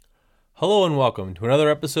Hello and welcome to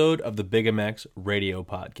another episode of the Big MX Radio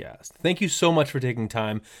Podcast. Thank you so much for taking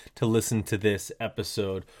time to listen to this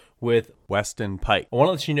episode with Weston Pike. I want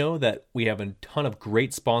to let you know that we have a ton of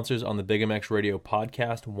great sponsors on the Big MX Radio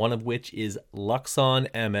Podcast, one of which is Luxon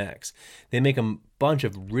MX. They make a bunch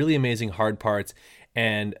of really amazing hard parts,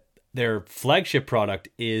 and their flagship product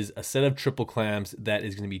is a set of triple clams that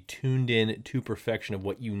is going to be tuned in to perfection of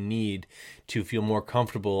what you need to feel more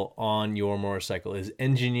comfortable on your motorcycle. It is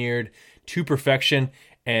engineered to perfection,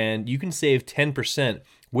 and you can save 10%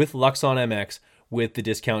 with Luxon MX with the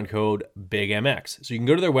discount code BIGMX. So you can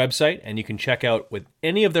go to their website and you can check out with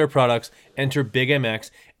any of their products, enter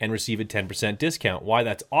BIGMX and receive a 10% discount. Why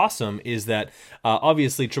that's awesome is that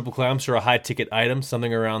obviously triple clamps are a high ticket item,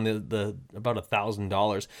 something around the about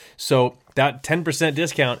 $1,000. So that 10%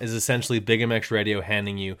 discount is essentially BIGMX Radio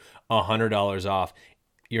handing you $100 off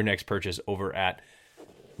your next purchase over at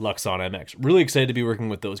Luxon MX. Really excited to be working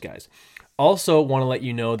with those guys. Also want to let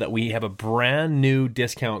you know that we have a brand new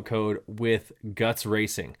discount code with Guts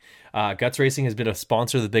Racing. Guts Racing has been a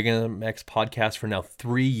sponsor of the Big MX podcast for now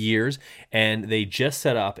 3 years, and they just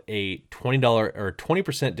set up a $20 or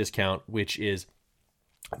 20% discount, which is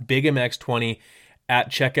Big MX 20 at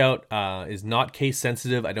checkout. Is not case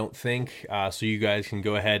sensitive, I don't think. So you guys can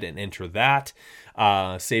go ahead and enter that.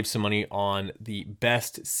 Save some money on the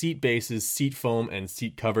best seat bases, seat foam, and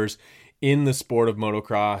seat covers in the sport of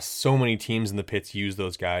motocross. So many teams in the pits use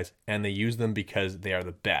those guys, and they use them because they are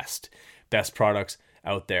the best products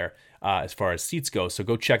out there as far as seats go. So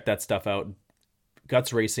go check that stuff out,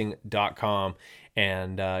 gutsracing.com,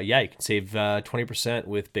 and you can save 20%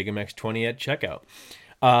 with Big MX 20 at checkout.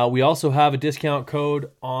 We also have a discount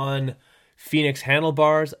code on Phoenix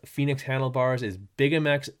Handlebars. Phoenix Handlebars is Big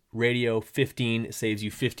MX Radio 15. It saves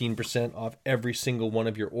you 15% off every single one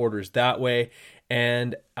of your orders that way.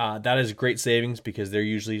 And that is great savings because they're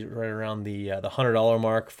usually right around the $100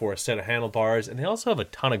 mark for a set of handlebars. And they also have a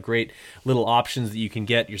ton of great little options that you can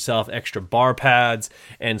get yourself, extra bar pads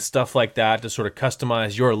and stuff like that to sort of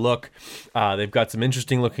customize your look. They've got some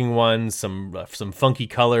interesting looking ones, some funky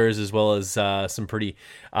colors, as well as some pretty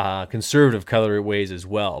conservative colorways as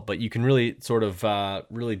well. But you can really sort of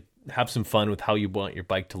really have some fun with how you want your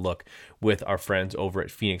bike to look with our friends over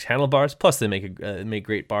at Phoenix Handlebars. Plus, they make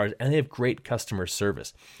great bars, and they have great customer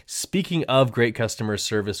service. Speaking of great customer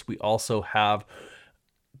service, we also have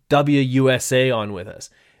WUSA on with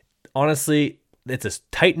us. Honestly, it's a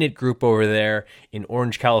tight-knit group over there in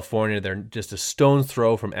Orange, California. They're just a stone's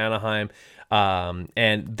throw from Anaheim.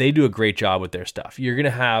 And they do a great job with their stuff. You're going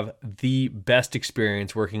to have the best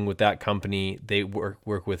experience working with that company. They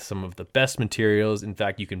work with some of the best materials. In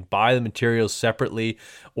fact, you can buy the materials separately,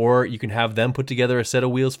 or you can have them put together a set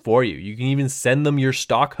of wheels for you. You can even send them your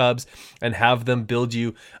stock hubs and have them build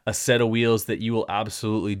you a set of wheels that you will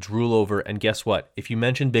absolutely drool over. And guess what? If you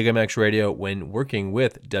mention Big MX Radio when working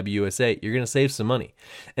with WUSA, you're going to save some money.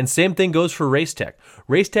 And same thing goes for Racetech.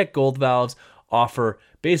 Racetech Gold Valves offer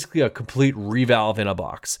basically a complete revalve in a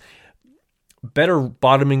box. Better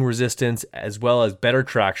bottoming resistance as well as better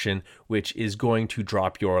traction, which is going to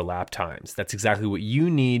drop your lap times. That's exactly what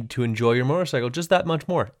you need to enjoy your motorcycle just that much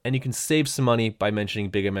more. And you can save some money by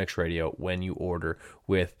mentioning Big MX Radio when you order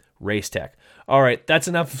with Racetech. All right, that's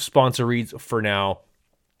enough of sponsor reads for now.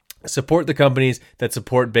 Support the companies that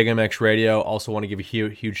support Big MX Radio. Also want to give a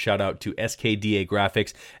huge shout out to SKDA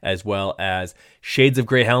Graphics as well as Shades of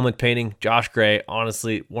Grey Helmet Painting. Josh Gray,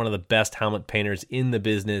 honestly, one of the best helmet painters in the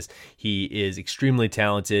business. He is extremely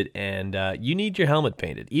talented, and you need your helmet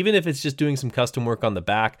painted, even if it's just doing some custom work on the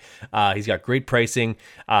back. He's got great pricing.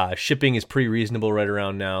 Shipping is pretty reasonable right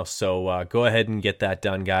around now, so go ahead and get that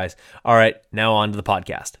done, guys. All right, now on to the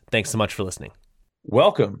podcast. Thanks so much for listening.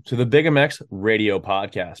 Welcome to the Big MX Radio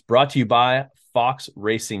Podcast, brought to you by Fox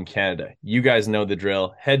Racing Canada. You guys know the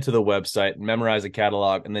drill. Head to the website, memorize a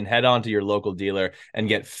catalog, and then head on to your local dealer and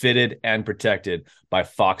get fitted and protected by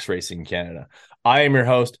Fox Racing Canada. I am your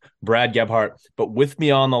host, Brad Gebhart, but with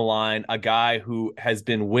me on the line, a guy who has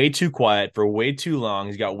been way too quiet for way too long.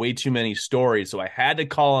 He's got way too many stories, so I had to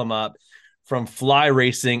call him up from Fly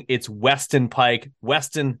Racing. It's Weston Pike.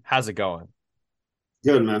 Weston, how's it going?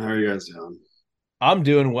 Good, man. How are you guys doing? I'm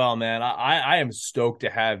doing well, man. I am stoked to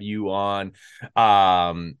have you on.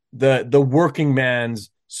 The working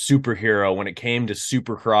man's superhero when it came to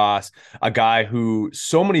Supercross, a guy who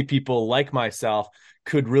so many people like myself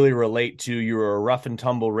could really relate to. You were a rough and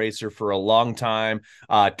tumble racer for a long time,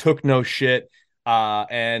 took no shit,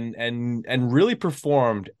 and really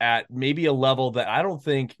performed at maybe a level that I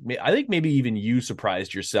think maybe even you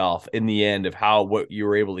surprised yourself in the end of how what you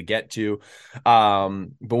were able to get to. But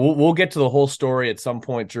we'll get to the whole story at some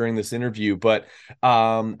point during this interview. But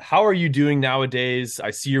how are you doing nowadays?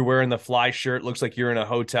 I see you're wearing the Fly shirt. Looks like you're in a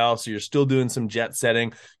hotel, so you're still doing some jet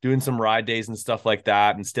setting, doing some ride days and stuff like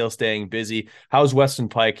that, and still staying busy. How's Weston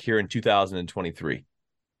Pike here in 2023?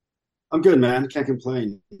 I'm good, man. Can't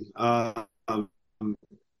complain. Um,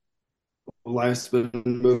 Life's been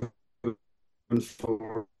moving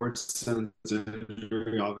forward since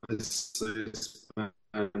injury. Obviously, it's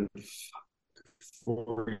been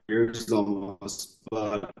 4 years almost,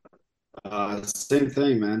 but same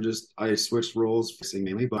thing, man. Just I switched roles, racing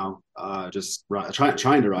mainly, but now just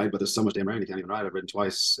trying to ride. But there's so much damn rain, you can't even ride. I've ridden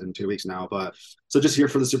twice in 2 weeks now, but so just here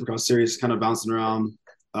for the Supercross series, kind of bouncing around,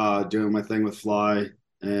 doing my thing with Fly,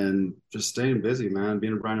 and just staying busy, man.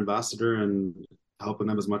 Being a brand ambassador and helping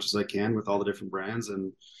them as much as I can with all the different brands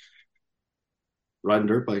and riding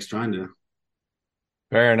dirt bikes, trying to.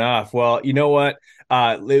 Fair enough. Well, you know what?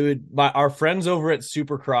 Our friends over at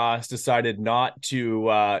Supercross decided not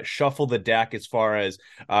to shuffle the deck as far as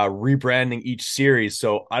rebranding each series.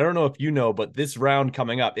 So I don't know if you know, but this round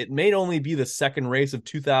coming up, it may only be the second race of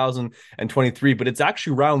 2023, but it's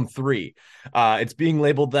actually round three. It's being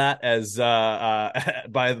labeled that as by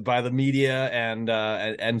the media and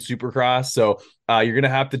Supercross. So you're gonna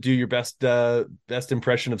have to do your best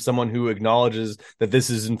impression of someone who acknowledges that this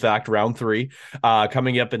is in fact round three,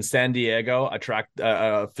 coming up in San Diego,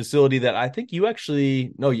 a facility that I think you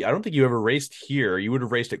actually no, I don't think you ever raced here. You would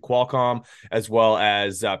have raced at Qualcomm as well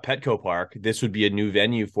as Petco Park. This would be a new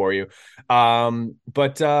venue for you.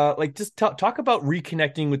 But like just talk about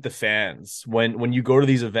reconnecting with the fans when you go to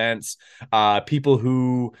these events. People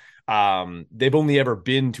who they've only ever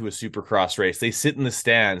been to a Supercross race. They sit in the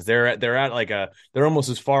stands. They're at like they're almost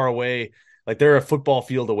as far away, like they're a football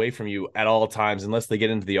field away from you at all times unless they get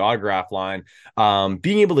into the autograph line.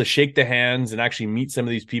 Being able to shake the hands and actually meet some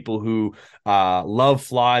of these people who love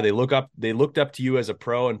Fly. They looked up to you as a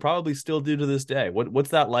pro and probably still do to this day.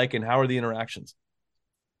 What's that like, and how are the interactions?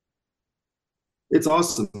 It's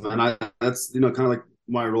awesome, and that's kind of like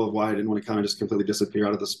my role of why I didn't want to kind of just completely disappear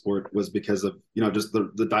out of the sport was because of just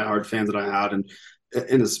the diehard fans that I had and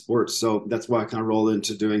in the sport. So that's why I kind of rolled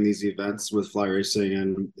into doing these events with Fly Racing,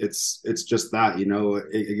 and it's just that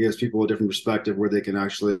it gives people a different perspective where they can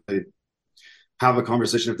actually have a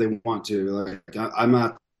conversation if they want to. Like I'm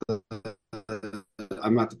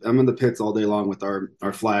in the pits all day long with our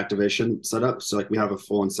Fly activation setup. So like we have a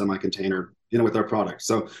full and semi container, with our product.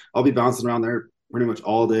 So I'll be bouncing around there pretty much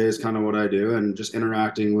all day is kind of what I do, and just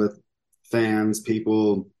interacting with fans,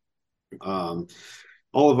 people, um,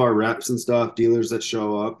 all of our reps and stuff, dealers that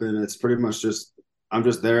show up, and it's pretty much just I'm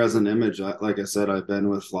just there as an image. Like I said, I've been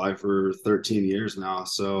with Fly for 13 years now,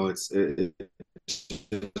 so it's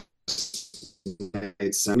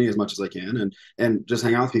send me as much as I can and just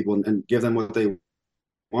hang out with people and give them what they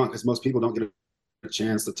want because most people don't get a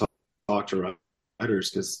chance to talk to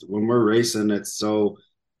riders because when we're racing, it's so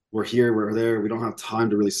we're here, we're there, we don't have time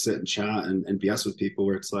to really sit and chat and BS with people.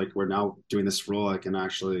 Where it's like we're now doing this role, I can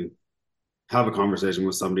actually have a conversation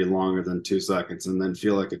with somebody longer than 2 seconds and then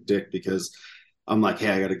feel like a dick because I'm like, hey,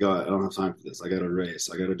 I got to go. I don't have time for this. I got to race.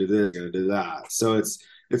 I got to do this. I got to do that. So it's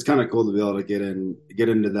kind of cool to be able to get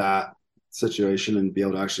into that situation and be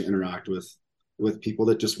able to actually interact with people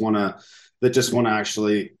that just want to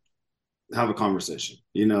actually have a conversation,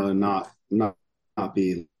 and not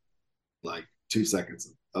be like 2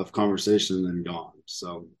 seconds of conversation and then gone.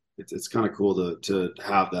 So it's kind of cool to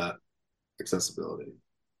have that accessibility.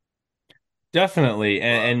 Definitely, But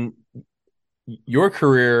and your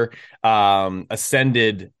career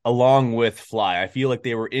ascended along with Fly. I feel like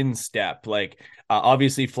they were in step. Like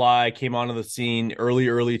obviously Fly came onto the scene early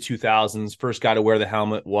 2000s. First guy to wear the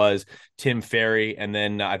helmet was Tim Ferry, and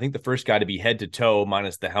then I think the first guy to be head to toe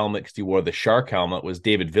minus the helmet because he wore the shark helmet was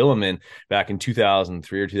David Villemin back in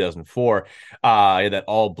 2003 or 2004. He had that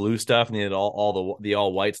all blue stuff, and he had all the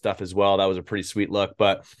all white stuff as well. That was a pretty sweet look.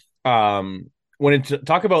 But when it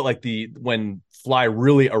talk about like when Fly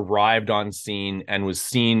really arrived on scene and was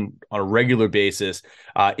seen on a regular basis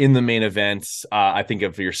in the main events, I think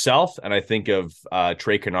of yourself and I think of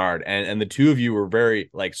Trey Canard, and the two of you were very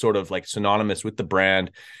like sort of like synonymous with the brand.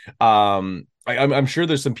 I'm sure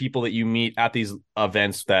there's some people that you meet at these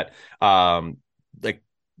events that like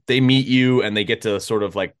they meet you and they get to sort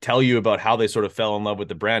of like tell you about how they sort of fell in love with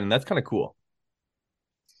the brand, and that's kind of cool.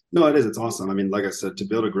 no, it is. It's awesome. I mean, like I said, to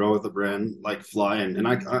be able to grow with a brand like Fly, and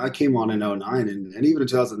I came on in '09 and even in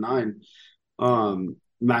 2009,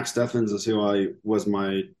 Max Steffens is who I was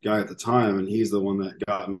my guy at the time, and he's the one that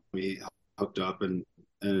got me hooked up and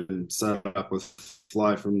set up with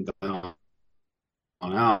Fly from down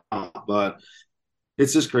on out. But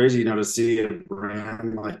it's just crazy, to see a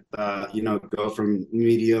brand like that, go from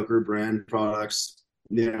mediocre brand products,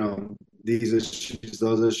 these issues,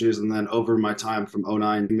 those issues, and then over my time from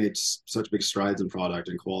 '09, we made such big strides in product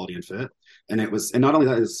and quality and fit. And not only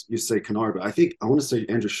that is you say Kennard, but I want to say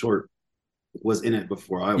Andrew Short was in it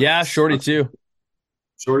before I Yeah, was. Shorty too.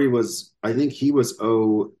 Shorty was, I think he was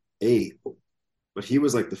 '08, but he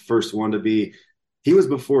was like the first one to be. He was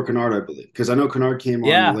before Kennard, I believe, because I know Kennard came on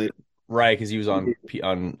Yeah, later. right. Because he was on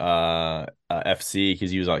FC.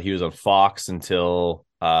 Because he was on Fox until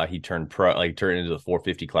he turned pro, like turned into the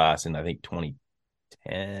 450 class in I think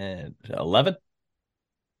 2010, 11.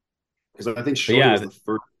 Because I think But Shorty yeah, was the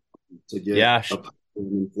first to get yeah, a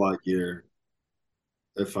flight gear,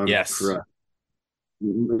 if I'm yes, correct.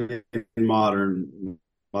 In modern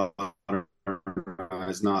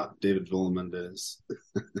is not David Villemendes.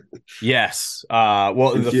 yes.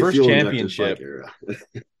 Well, And the first fuel injected bike championship. era.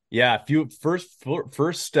 Yeah,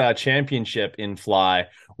 first championship in fly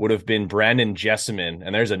would have been Brandon Jessamine,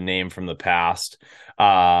 and there's a name from the past.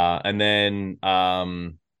 And then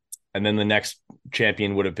the next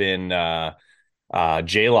champion would have been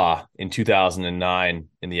J-Law in 2009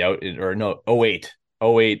 in the out or no '08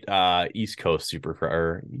 East Coast Supercross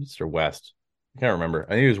or East or West. I can't remember.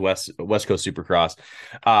 I think it was West Coast Supercross.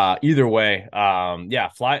 Either way, yeah,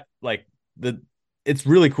 fly like the it's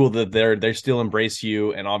really cool that they still embrace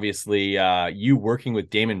you, and obviously you working with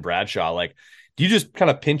Damon Bradshaw. Like, do you just kind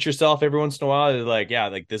of pinch yourself every once in a while? Like, yeah,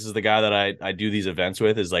 like this is the guy that I do these events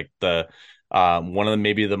with, is like the one of the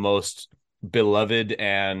maybe the most beloved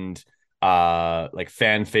and like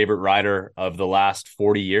fan favorite rider of the last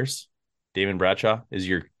 40 years. Damon Bradshaw is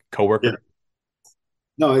your Yeah. coworker.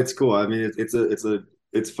 No, it's cool. I mean,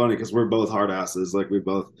 it's funny because we're both hard asses. Like we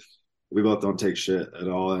both don't take shit at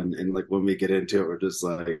all. And like when we get into it, we're just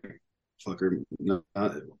like, fucker, no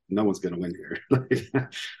one's gonna win here.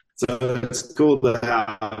 So it's cool to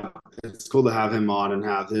have him on and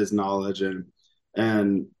have his knowledge, and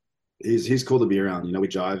he's cool to be around. We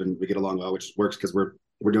jive and we get along well, which works because we're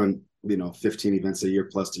doing 15 events a year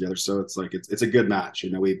plus together. So it's like it's a good match.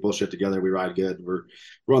 We bullshit together, we ride good, we're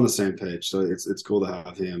on the same page. So it's cool to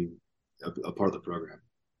have him a part of the program.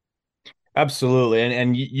 Absolutely,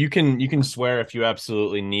 and you can swear if you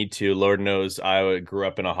absolutely need to. Lord knows I grew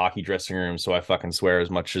up in a hockey dressing room, so I fucking swear as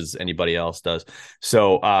much as anybody else does.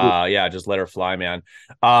 So yeah, just let her fly, man.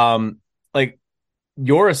 Like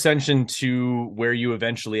your ascension to where you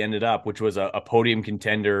eventually ended up, which was a podium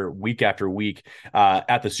contender week after week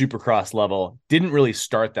at the Supercross level, didn't really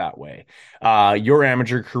start that way. Your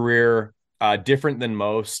amateur career, different than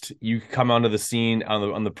most. You come onto the scene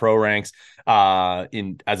on the pro ranks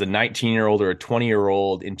in as a 19-year-old or a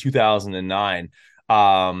 20-year-old in 2009.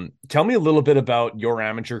 Tell me a little bit about your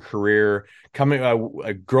amateur career.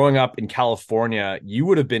 Growing up in California, you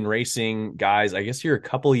would have been racing guys. I guess you're a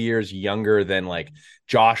couple of years younger than like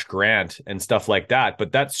Josh Grant and stuff like that.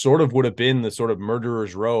 But that sort of would have been the sort of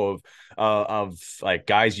murderer's row of like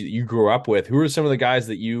guys you grew up with. Who are some of the guys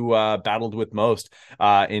that you battled with most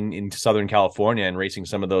in Southern California and racing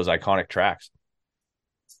some of those iconic tracks?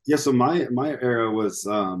 Yeah, so my era was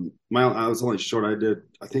my I was only short.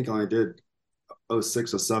 I think I only did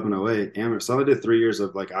 '06, '07, '08 amateur. So I did 3 years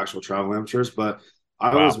of like actual travel amateurs, but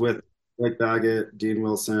I was Wow. with Blake Baggett, Dean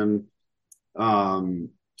Wilson, um,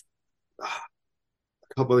 a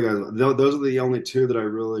couple of guys. Those are the only two that I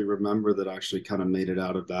really remember that actually kind of made it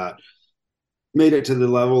to the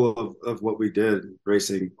level of what we did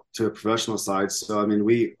racing to a professional side. So I mean,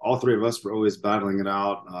 we all three of us were always battling it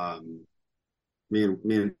out. Me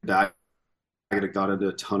and Daggett got into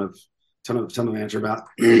a ton of amateur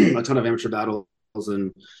a ton of amateur battles,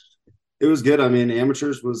 and it was good. I mean,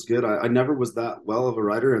 amateurs was good. I never was that well of a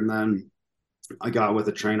rider, and then I got with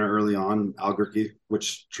a trainer early on, Al Gerke,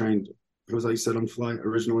 which trained. Who was that you said on fly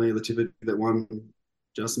originally? The two that won,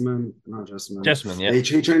 Jessamine, not Jessamine. Jessamine, yeah.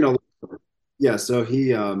 He trained all. Yeah, so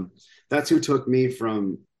that's who took me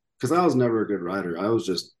from, because I was never a good rider. I was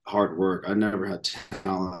just hard work. I never had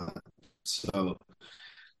talent. So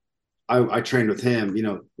I trained with him,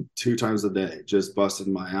 2 times a day, just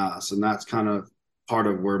busting my ass. And that's kind of part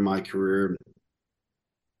of where my career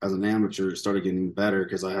as an amateur started getting better,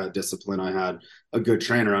 because I had discipline. I had a good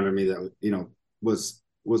trainer under me that,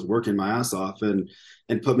 was working my ass off and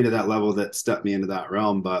put me to that level that stepped me into that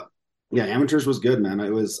realm. But yeah, amateurs was good, man. I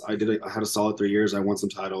had a solid 3 years. I won some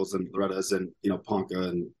titles and Loretta's and, Ponca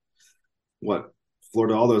and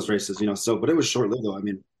Florida, all those races, so, but it was short lived though. I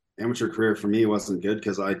mean, amateur career for me wasn't good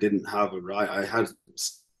because I didn't have a ride. I had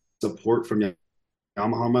support from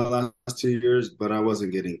Yamaha my last 2 years, but I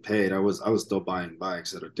wasn't getting paid. I was still buying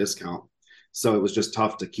bikes at a discount. So it was just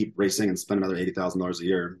tough to keep racing and spend another $80,000 a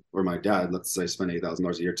year. Or my dad, let's say, spend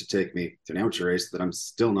 $80,000 a year to take me to an amateur race that I'm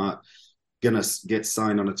still not gonna get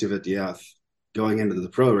signed on a 250F going into the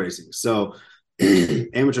pro racing. So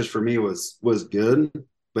amateurs for me was good,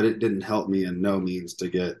 but it didn't help me in no means to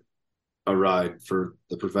get a ride for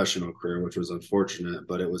the professional career, which was unfortunate.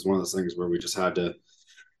 But it was one of those things where we just had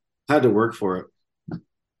to work for it.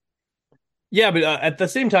 Yeah, but at the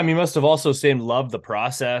same time, you must have also same loved the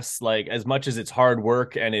process. Like as much as it's hard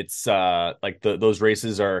work and it's like those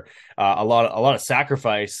races are a lot of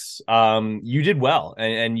sacrifice. You did well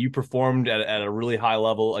and you performed at a really high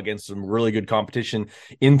level against some really good competition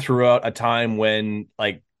in throughout a time when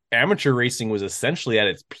like amateur racing was essentially at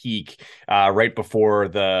its peak right before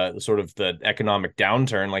the sort of the economic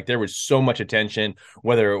downturn. Like there was so much attention,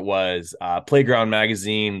 whether it was Playground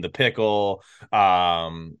Magazine, The Pickle,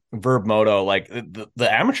 Verb Moto, like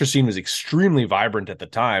the amateur scene was extremely vibrant at the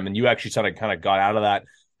time, and you actually kind of got out of that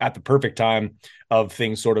at the perfect time of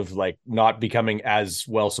things sort of like not becoming as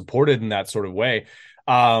well supported in that sort of way.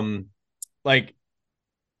 Um, like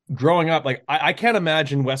growing up, like I can't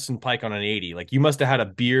imagine Weston Pike on an 80. Like you must have had a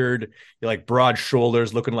beard, like broad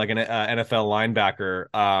shoulders, looking like an NFL linebacker.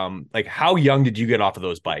 Like how young did you get off of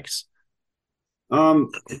those bikes? Um,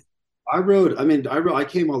 I rode. I mean, I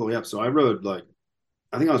came all the way up, so I rode like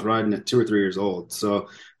I think I was riding at 2 or 3 years old. So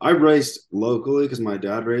I raced locally because my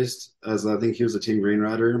dad raced as I think he was a team green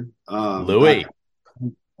rider. Back Louis,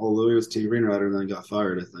 oh Louis was team green rider and then got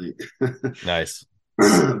fired, I think. nice.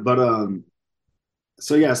 But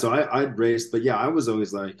so yeah, so I raced, but yeah, I was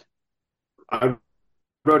always like I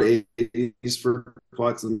rode 80s for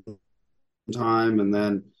quite some time, and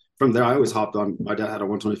then from there I always hopped on. My dad had a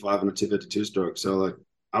 125 and a 252 stroke, so like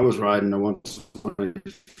I was riding a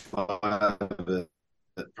 125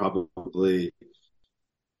 at probably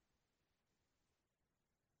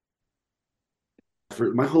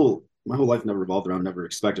for my whole life never revolved around never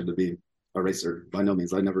expected to be a racer by no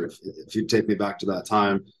means. I never if you take me back to that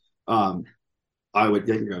time, um I would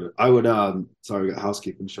I would sorry, we got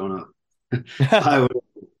housekeeping showing up. I would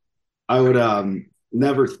I would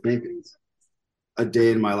never think a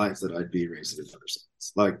day in my life that I'd be racing a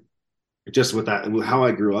motorcycles. Like just with that, how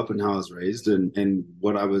I grew up and how I was raised and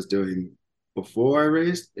what I was doing before I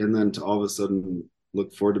raced, and then to all of a sudden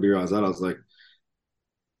look forward to be where I was at. I was like,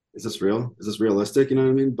 is this real? Is this realistic? You know what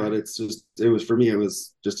I mean? But it's just, it was for me, it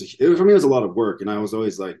was just, for me, it was a lot of work. And I was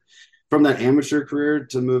always like, from that amateur career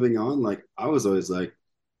to moving on, like I was always like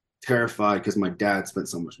terrified because my dad spent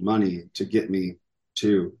so much money to get me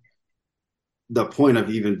to the point of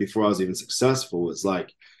even before I was even successful was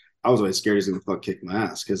like, I was always scared he's gonna fuck kick my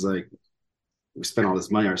ass because like we spent all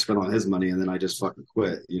this money or spent all his money and then I just fucking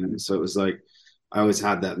quit, you know? So it was like, I always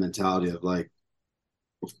had that mentality of like,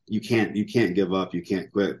 you can't give up, you can't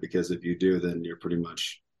quit because if you do, then you're pretty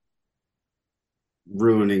much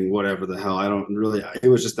ruining whatever the hell. I don't really. It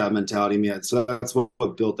was just that mentality in me. So that's what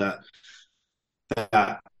built that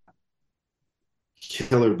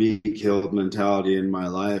killer be killed mentality in my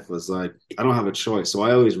life was like I don't have a choice. So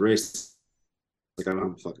I always race like I don't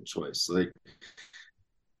have a fucking choice. Like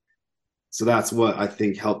so that's what I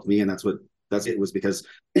think helped me, and that's it was because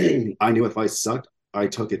I knew if I sucked, I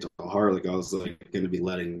took it to heart. Like I was like going to be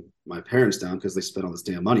letting my parents down because they spent all this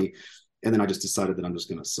damn money, and then I just decided that I'm just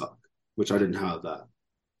going to suck, which I didn't have that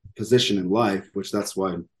position in life. Which that's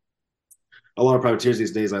why a lot of privateers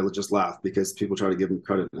these days I just laugh because people try to give them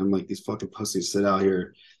credit. I'm like these fucking pussies sit out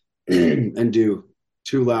here and do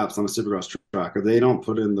 2 laps on a supercross track, or they don't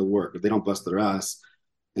put in the work, or they don't bust their ass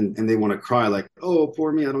and they want to cry like, oh,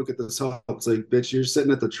 poor me, I don't get this help. It's like, bitch, you're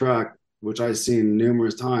sitting at the track, which I've seen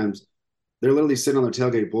numerous times. They're literally sitting on their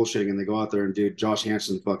tailgate bullshitting, and they go out there and do Josh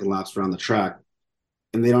Hansen fucking laps around the track,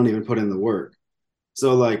 and they don't even put in the work.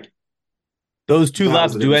 So like Those two that was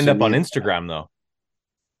laps the do difference end between up on me. Instagram though.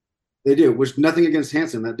 They do, which nothing against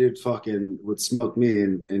Hansen. That dude fucking would smoke me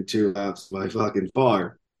in 2 laps by fucking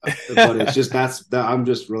far. But it's just that I'm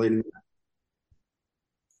just relating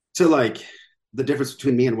to like the difference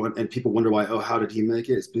between me and what and people wonder why, oh, how did he make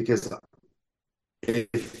it? It's because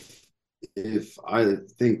if I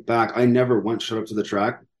think back, I never once showed up to the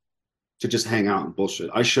track to just hang out and bullshit.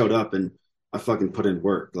 I showed up and I fucking put in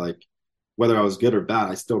work. Like whether I was good or bad,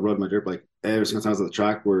 I still rode my dirt bike every single time I was at the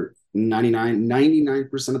track where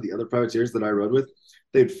 99% of the other privateers that I rode with,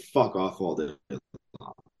 they'd fuck off all day.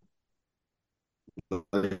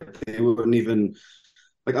 Like, they wouldn't even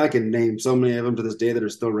like I can name so many of them to this day that are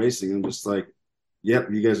still racing. I'm just like yep,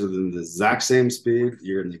 you guys are in the exact same speed,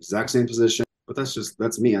 you're in the exact same position. But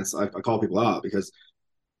that's me. I call people out because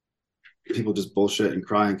people just bullshit and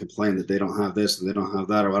cry and complain that they don't have this and they don't have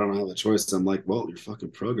that, or I don't have a choice. I'm like, well, your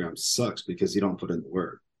fucking program sucks because you don't put in the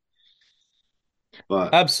work.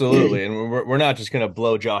 But Absolutely, and we're not just gonna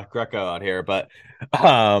blow Josh Greco out here, but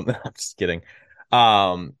I'm just kidding.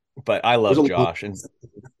 But I there's love a lot. Josh, and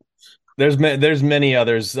there's many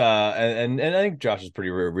others, and I think Josh is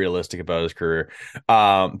pretty realistic about his career.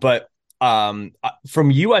 But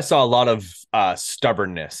from you, I saw a lot of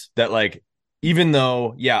stubbornness. That like, even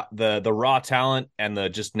though yeah, the raw talent and the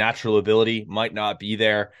just natural ability might not be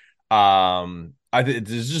there,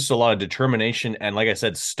 there's just a lot of determination and like I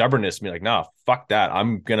said, stubbornness. Me like, nah, fuck that.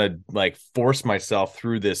 I'm gonna like force myself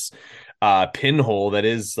through this pinhole that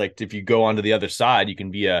is like if you go onto the other side, you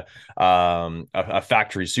can be a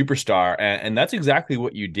factory superstar, and that's exactly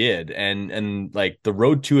what you did. And like the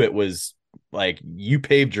road to it was like you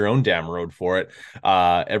paved your own damn road for it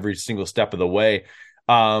every single step of the way.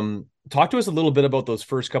 Talk to us a little bit about those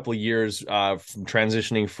first couple of years from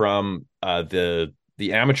transitioning from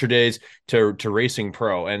the amateur days to racing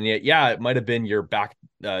pro. And yet, yeah, it might have been your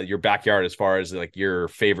backyard as far as like your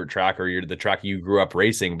favorite track or the track you grew up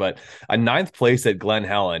racing, but a ninth place at Glen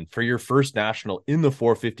Helen for your first national in the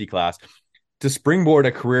 450 class to springboard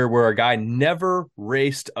a career where a guy never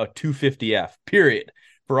raced a 250F, period.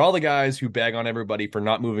 For all the guys who bag on everybody for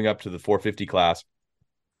not moving up to the 450 class,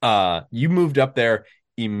 you moved up there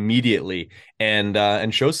immediately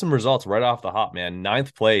and show some results right off the hop, man.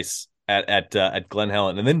 Ninth place at Glen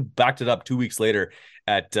Helen, and then backed it up 2 weeks later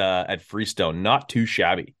at Freestone. Not too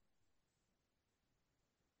shabby.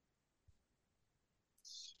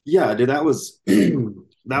 Yeah, dude, that was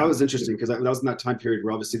that was interesting because that was in that time period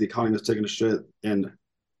where obviously the economy was taking a shit in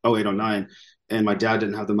 08, 09, and my dad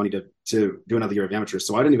didn't have the money to do another year of amateur.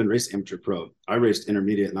 So I didn't even race amateur pro. I raced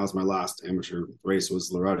intermediate, and that was my last amateur race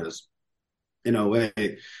was Loretta's in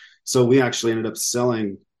 08. So we actually ended up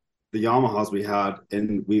selling the Yamahas we had,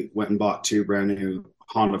 and we went and bought two brand new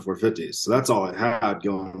Honda 450s. So that's all I had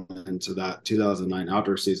going into that 2009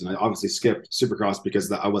 outdoor season. I obviously skipped Supercross because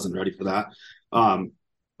I wasn't ready for that. Um,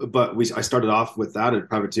 but I started off with that at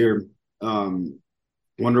Privateer,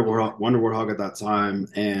 Wonder Warhog at that time,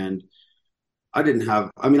 and I didn't have.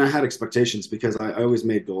 I mean, I had expectations because I always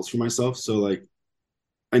made goals for myself. So like,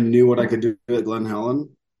 I knew what I could do at Glen Helen,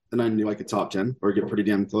 and I knew I could top 10 or get pretty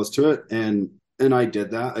damn close to it, and I did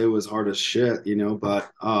that. It was hard as shit,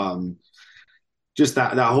 but just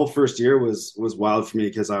that whole first year was wild for me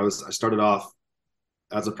because I started off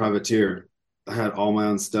as a privateer. I had all my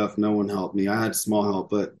own stuff. No one helped me. I had small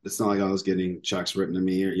help, but it's not like I was getting checks written to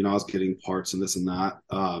me or, I was getting parts and this and that.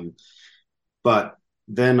 But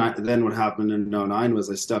then what happened in '09 was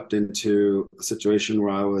I stepped into a situation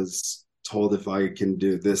where I was told if I can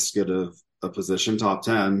do this good of a position, top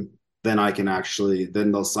 10, then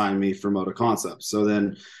then they'll sign me for Moto Concepts. So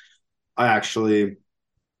then I actually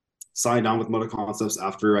signed on with Moto Concepts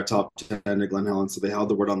after I top 10 at Glen Helen. So they held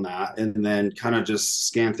the word on that. And then kind of just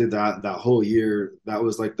scanned through that whole year. That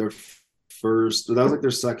was like their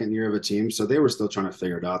second year of a team. So they were still trying to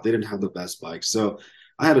figure it out. They didn't have the best bikes. So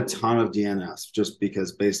I had a ton of DNS just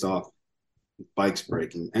because based off bikes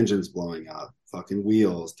breaking, engines blowing up, fucking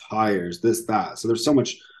wheels, tires, this, that. So there's so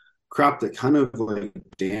much crap that kind of like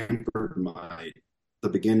dampened the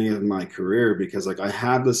beginning of my career because like I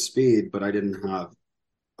had the speed, but I didn't have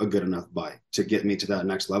a good enough bike to get me to that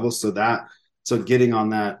next level. So getting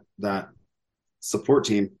on that support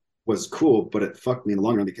team was cool, but it fucked me in the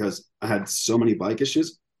long run because I had so many bike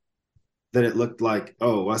issues that it looked like,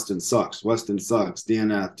 oh, Weston sucks,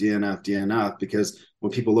 DNF, DNF, DNF. Because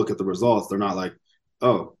when people look at the results, they're not like,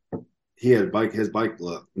 oh, his bike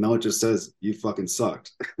blew up. No, it just says you fucking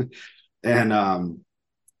sucked. And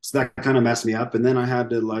so that kind of messed me up. And then I had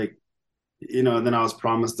to like, and then I was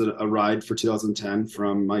promised a ride for 2010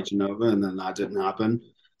 from Mike Genova, and then that didn't happen.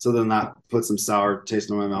 So then that put some sour taste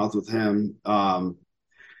in my mouth with him.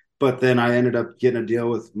 But then I ended up getting a deal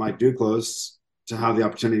with Mike Duclos to have the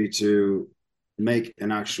opportunity to make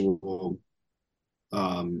an actual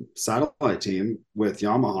satellite team with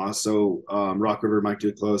Yamaha. So Rock River, Mike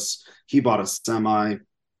Duclos, he bought a semi.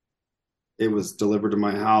 It was delivered to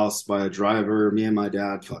my house by a driver. Me and my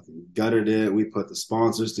dad fucking gutted it. We put the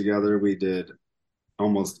sponsors together. We did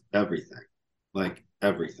almost everything, like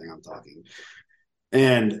everything I'm talking.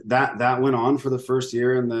 And that went on for the first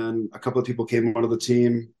year, and then a couple of people came out of the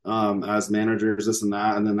team as managers, this and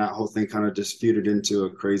that, and then that whole thing kind of disputed into a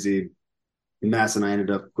crazy mess, and I ended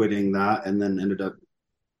up quitting that, and then ended up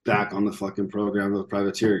back on the fucking program with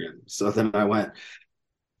Privateer again. So then I went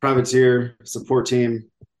Privateer support team,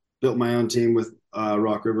 built my own team with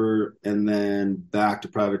Rock River, and then back to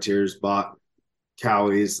privateers. Bought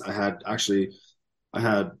cowies. I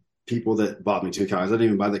had people that bought me two cowies. I didn't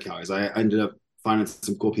even buy the cowies. I ended up finding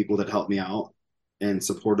some cool people that helped me out and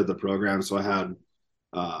supported the program. So I had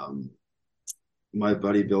um, my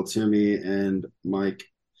buddy Bill Timmy and Mike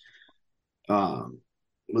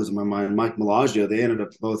losing my mind, Mike Melagio. They ended up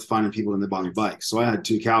both finding people and they bought me bikes. So I had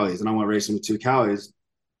two cowies and I went racing with two cowies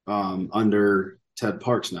under Ted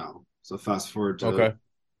Parks now. So fast forward to Okay.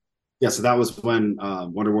 yeah, so that was when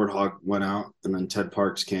Wonder Warthog went out, and then Ted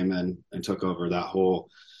Parks came in and took over that whole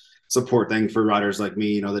support thing for riders like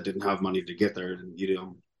me, that didn't have money to get there, and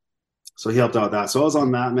so he helped out with that. So I was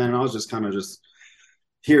on that, man, and I was just kind of just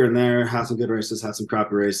here and there, had some good races, had some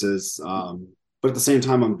crappy races, but at the same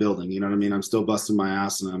time, I'm building. You know what I mean? I'm still busting my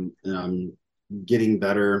ass, and I'm getting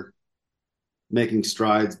better, making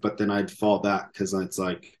strides, but then I'd fall back because it's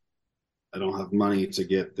like I don't have money to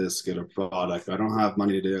get this good a product. I don't have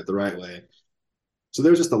money to do it the right way. So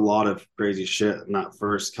there's just a lot of crazy shit in that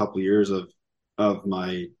first couple of years of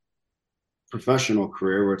my professional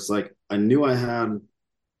career where it's like I knew I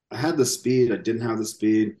had the speed, I didn't have the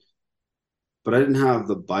speed, but I didn't have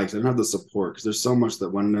the bikes, I didn't have the support because there's so much that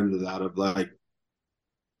went into that of like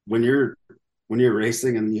when you're when you're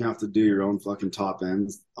racing and you have to do your own fucking top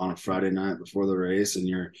ends on a Friday night before the race and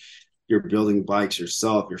you're building bikes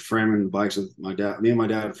yourself, you're framing the bikes with me and my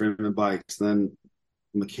dad framing bikes, then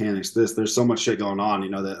mechanics, there's so much shit going on,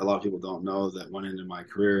 that a lot of people don't know that went into my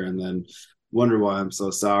career, and then wonder why I'm so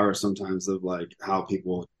sour sometimes of like how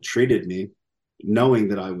people treated me, knowing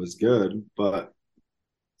that I was good, but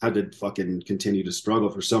had to fucking continue to struggle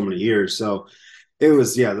for so many years. So it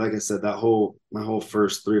was, yeah, like I said, my whole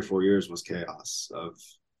first 3 or 4 years was chaos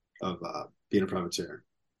of being a privateer.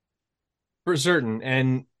 For certain.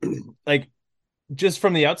 And like, just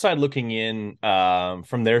from the outside looking in,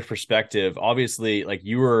 from their perspective, obviously, like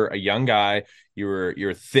you were a young guy,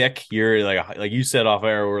 you're thick, you're like you said off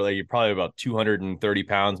air, we're like you're probably about 230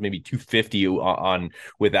 pounds, maybe 250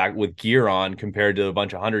 with gear on, compared to a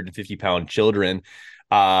bunch of 150-pound children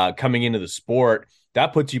coming into the sport.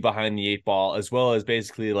 That puts you behind the eight ball, as well as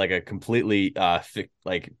basically like a completely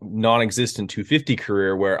like non-existent 250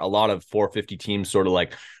 career, where a lot of 450 teams sort of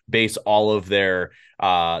like base all of their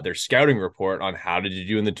scouting report on how did you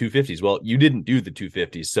do in the 250s. Well, you didn't do the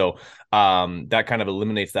 250s, so that kind of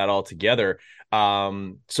eliminates that altogether.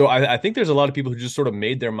 So I think there's a lot of people who just sort of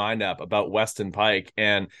made their mind up about Weston Pike,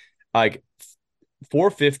 and like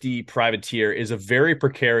 450 privateer is a very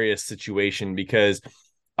precarious situation because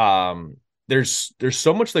um there's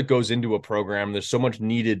so much that goes into a program. There's so much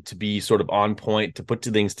needed to be sort of on point to put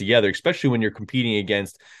things together, especially when you're competing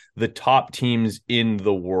against the top teams in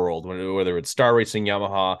the world, whether it's Star Racing,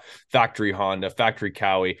 Yamaha, Factory Honda, Factory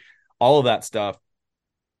Cowie, all of that stuff.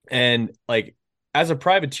 And like as a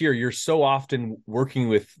privateer, you're so often working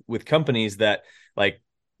with companies that like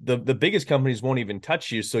the biggest companies won't even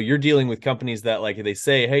touch you. So you're dealing with companies that like they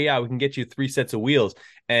say, hey, yeah, we can get you 3 sets of wheels,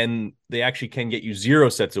 and they actually can get you 0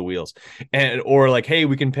 sets of wheels. And or like, hey,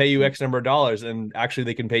 we can pay you X number of dollars, and actually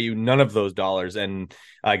they can pay you none of those dollars. And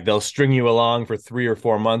like they'll string you along for 3 or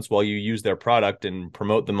 4 months while you use their product and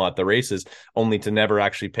promote them at the races, only to never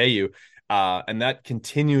actually pay you. And that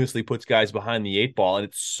continuously puts guys behind the eight ball. And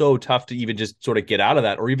it's so tough to even just sort of get out of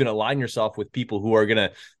that, or even align yourself with people who are going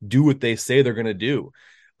to do what they say they're going to do.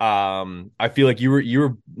 I feel like you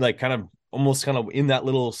were like kind of almost kind of in that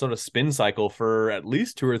little sort of spin cycle for at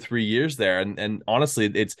least 2 or 3 years there. And honestly,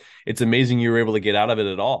 it's amazing you were able to get out of it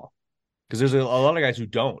at all, because there's a lot of guys who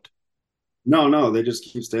don't. No, they just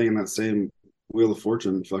keep staying in that same Wheel of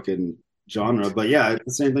Fortune fucking genre. But yeah, it's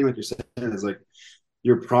the same thing like you're saying. It's like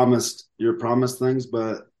you're promised things,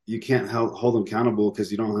 but you can't hold them accountable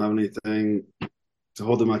because you don't have anything to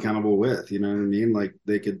hold them accountable with. You know what I mean? Like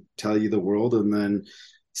they could tell you the world and then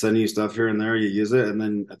send you stuff here and there, you use it, and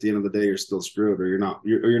then at the end of the day, you're still screwed, or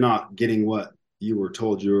you're not getting what you were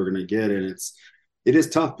told you were going to get, and it is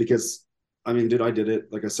tough because I mean, dude, I did it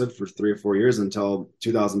like I said for 3 or 4 years until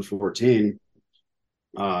 2014,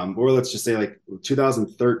 or let's just say like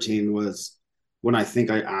 2013 was when I think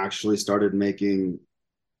I actually started making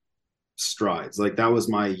strides. Like that was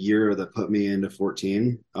my year that put me into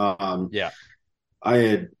 14. Yeah. I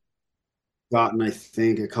had gotten, I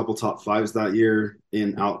think, a couple top fives that year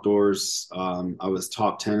in outdoors. I was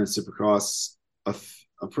top 10 in Supercross a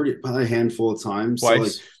handful of times. So like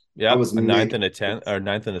Twice. I Yep. was A ninth making and a 10th, or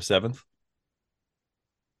ninth and a seventh.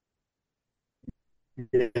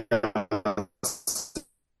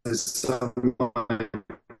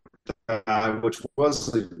 yeah, which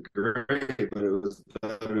wasn't great, but it was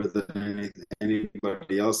better than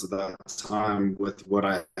anybody else at that time with what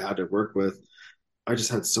I had to work with. I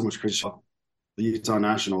just had so much crazy shit. The Utah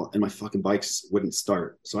National, and my fucking bikes wouldn't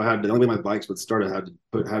start. So I had the only way my bikes would start, I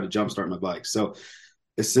had to jump start my bike. So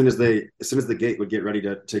as soon as the gate would get ready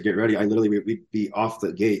to get ready, I literally we'd be off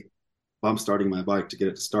the gate, bump starting my bike to get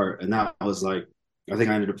it to start. And that was like, I think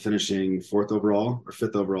I ended up finishing fourth overall or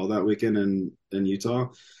fifth overall that weekend in Utah.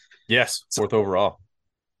 Yes, So fourth overall.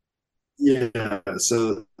 yeah,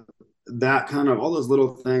 so that kind of all those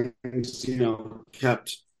little things,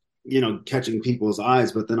 kept, catching people's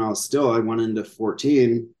eyes. But then I went into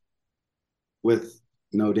 14 with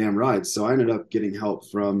no damn rides. So I ended up getting help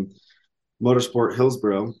from Motorsport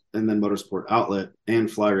Hillsboro and then Motorsport Outlet and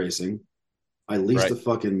Fly Racing. I leased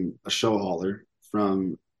Right. a show hauler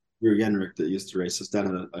from Rear Yenrick that used to race. His dad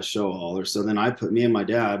had a show hauler. So then me and my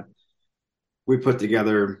dad, we put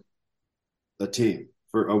together a team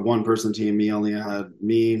for a one person team.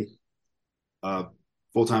 Me, a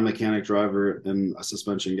full time mechanic driver, and a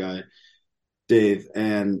suspension guy, Dave.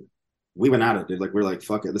 And we went at it, dude. Like we're like,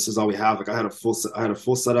 fuck it, this is all we have. Like I had a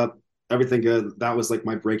full setup, everything good. That was like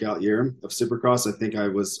my breakout year of Supercross. I think I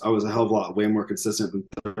was a hell of a lot way more consistent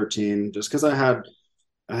than 13, just because I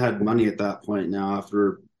had money at that point now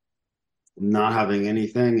after not having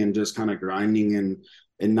anything and just kind of grinding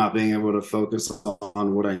and not being able to focus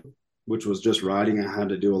on which was just riding. I had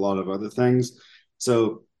to do a lot of other things.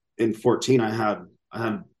 So in 14, I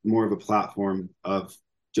had more of a platform of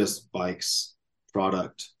just bikes,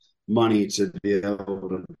 product, money to be able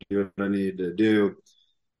to do what I needed to do.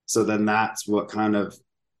 So then that's what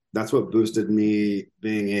boosted me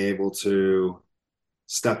being able to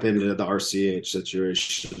step into the RCH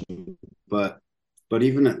situation. But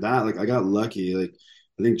even at that, like I got lucky. Like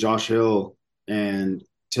I think Josh Hill and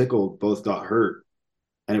Tickle both got hurt,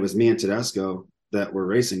 and it was me and Tedesco that were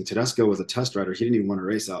racing. Tedesco was a test rider; he didn't even want to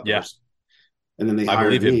race Yeah, outdoors, and then they I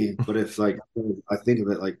hired believe him. me. But if like I think of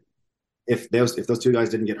it like if those two guys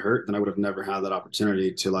didn't get hurt, then I would have never had that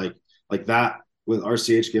opportunity to like that with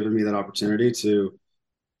RCH giving me that opportunity to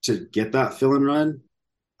get that fill and run.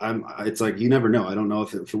 It's like you never know. I don't know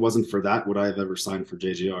if it wasn't for that, would I have ever signed for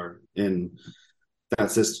JGR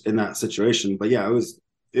that's just in that situation. But yeah,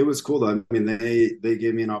 it was cool though. I mean, they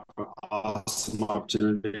gave me an awesome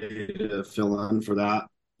opportunity to fill in for that.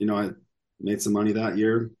 I made some money that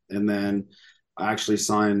year, and then I actually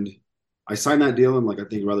signed. I signed that deal in like I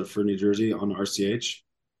think Rutherford, New Jersey, on RCH,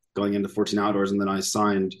 going into 14 outdoors, and then I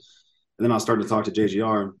started to talk to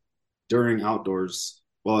JGR during outdoors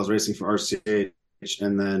while I was racing for RCH,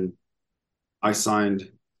 and then I signed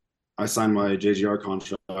I signed my JGR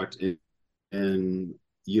contract in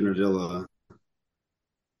Unadilla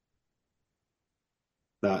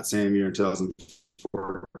that same year in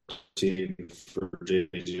 2014 for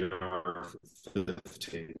JGR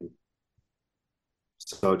 15.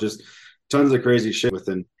 So just tons of crazy shit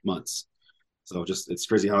within months. So just it's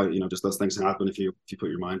crazy how just those things happen if you put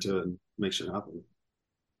your mind to it and make shit happen.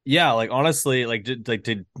 Yeah, like honestly,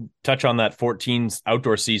 to touch on that 14's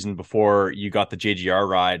outdoor season before you got the JGR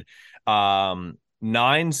ride,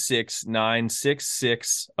 9.6,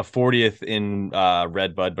 9.66, a 40th in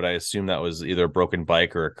Redbud, but I assume that was either a broken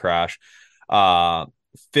bike or a crash. Uh,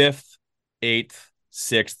 fifth, eighth,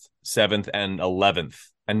 sixth, seventh, and 11th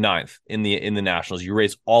and ninth in the nationals. You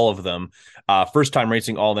race all of them. First time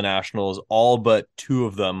racing all the nationals. All but two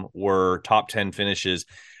of them were top 10 finishes.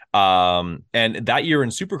 And that year in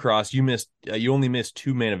Supercross, you only missed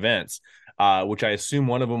two main events, which I assume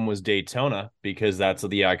one of them was Daytona because that's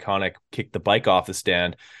the iconic kick the bike off the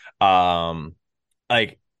stand. Um,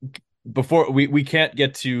 like before we can't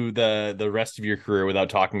get to the rest of your career without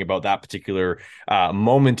talking about that particular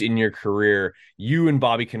moment in your career. You and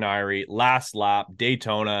Bobby Canary, last lap,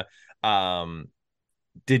 Daytona. Um,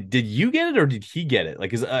 did you get it or did he get it?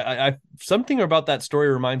 Like, is I something about that story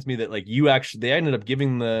reminds me that like they ended up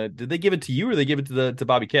giving did they give it to you or they give it to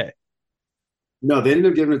Bobby K? No, they ended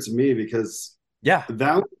up giving it to me because Yeah,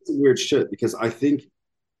 that was some weird shit. Because I don't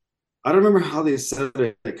remember how they said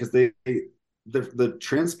it because the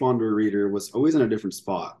transponder reader was always in a different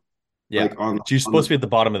spot, yeah. like on She was on supposed to be the at the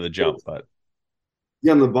bottom of the jump, but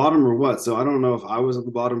yeah, on the bottom or what. So I don't know if I was at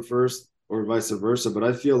the bottom first or vice versa, but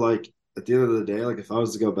I feel like at the end of the day, like if I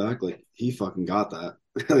was to go back, like he fucking got that.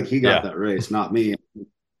 Like he got yeah, that race, not me.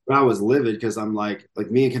 But I was livid because I'm like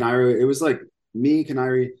me and Canary, it was like me,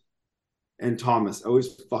 Canary, and Thomas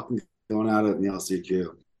always fucking going at it in the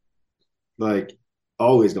LCQ. Like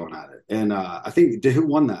always going at it. And I think who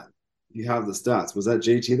won that? You have the stats. Was that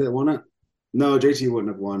JT that won it? No, JT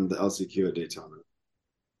wouldn't have won the LCQ at Daytona.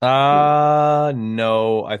 No.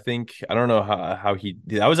 no, I think I don't know how he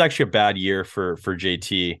that was actually a bad year for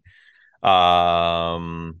JT.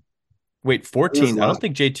 Um, Wait, I think that's 14. the I don't last.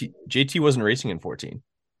 think JT wasn't racing in 14.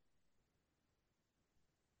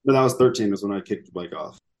 But that was 13 was when I kicked the bike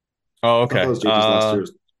off. Oh, I thought that okay. was JT's last year.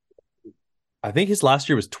 I think his last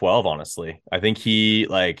year was 12, honestly. I think he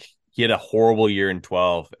had a horrible year in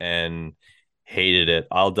 12 and hated it.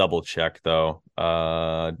 I'll double check though. Yeah,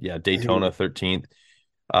 I hated Daytona it. 13th.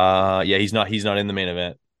 Yeah, he's not in the main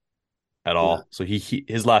event at Yeah. all. So he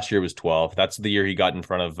his last year was 12. That's the year he got in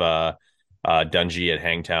front of Dungey at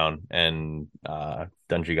Hangtown, and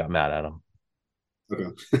Dungey got mad at him.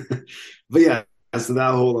 Okay. But yeah,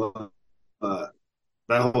 so uh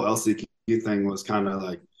that whole LCQ thing was kind of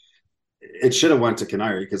like it should have went to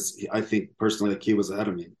Canary because I think personally like he was ahead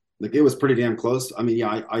of me. Like it was pretty damn close. I mean,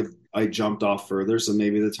 yeah, I jumped off further, so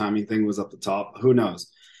maybe the timing thing was up the top. Who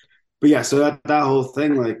knows? But yeah, so that whole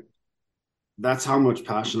thing, like that's how much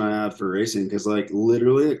passion I had for racing. Because like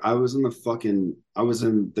literally, I was in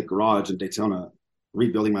the garage in Daytona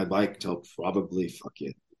rebuilding my bike till probably fuck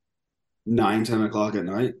it 9, 10 o'clock at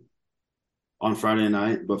night on Friday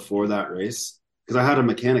night before that race. Because I had a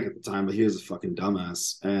mechanic at the time, but he was a fucking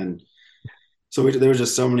dumbass, and so there was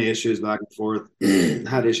just so many issues back and forth.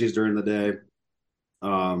 Had issues during the day,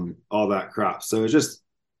 all that crap. So it's just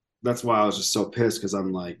that's why I was just so pissed because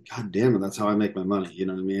I'm like, God damn it, that's how I make my money. You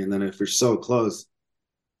know what I mean? And then if you're so close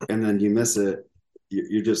and then you miss it,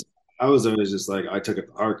 you're just. I was always just like I took it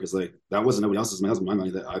to heart because like that wasn't nobody else's money. That was my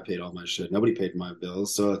money that I paid all my shit. Nobody paid my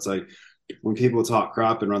bills. So it's like when people talk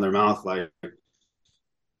crap and run their mouth like,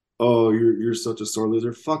 "Oh, you're such a sore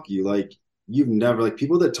loser." Fuck you. Like you've never like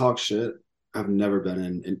people that talk shit. I've never been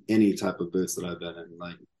in any type of boots that I've been in.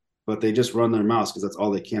 Like, but they just run their mouths because that's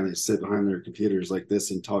all they can. They sit behind their computers like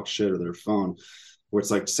this and talk shit or their phone. Where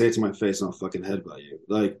it's like, say it to my face and I'll fucking headbutt you.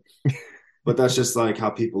 Like, but that's just like how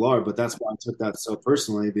people are. But that's why I took that so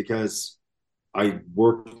personally because I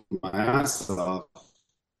worked my ass off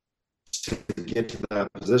to get to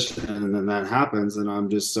that position, and then that happens, and I'm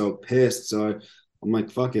just so pissed. I'm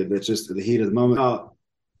like, fuck it. It's just the heat of the moment.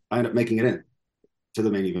 I end up making it in to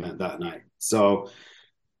the main event that night. So,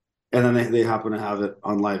 and then they happen to have it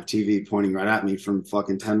on live TV pointing right at me from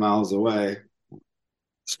fucking 10 miles away,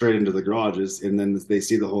 straight into the garages. And then they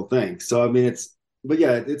see the whole thing. So, I mean, but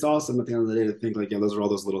yeah, it's awesome at the end of the day to think like, yeah, those are all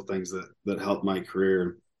those little things that help my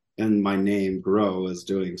career and my name grow as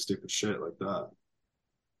doing stupid shit like that.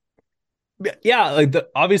 Yeah, like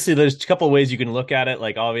obviously there's a couple of ways you can look at it.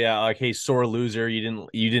 Like, oh yeah, like hey, sore loser, you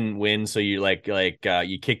didn't win, so you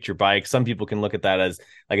you kicked your bike. Some people can look at that as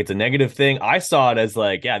like it's a negative thing. I saw it as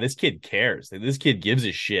like, yeah, this kid cares. Like, this kid gives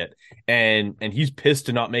a shit, and he's pissed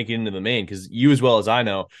to not make it into the main because you as well as I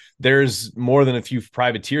know, there's more than a few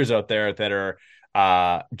privateers out there that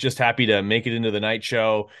are just happy to make it into the night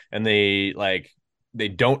show, and they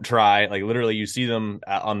don't try. Like literally you see them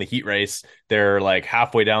on the heat race, they're like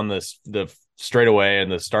halfway down the straightaway and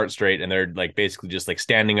the start straight, and they're like basically just like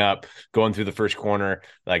standing up, going through the first corner.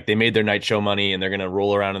 Like they made their night show money and they're gonna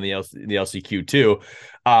roll around in the LCQ too.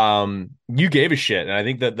 You gave a shit, and I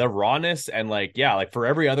think that the rawness and like yeah, like for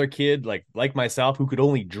every other kid like myself who could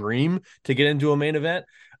only dream to get into a main event,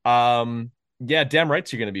 um yeah, damn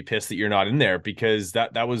right you're going to be pissed that you're not in there because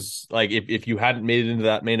that was like if you hadn't made it into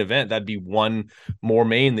that main event, that'd be one more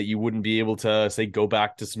main that you wouldn't be able to say go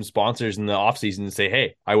back to some sponsors in the off season and say,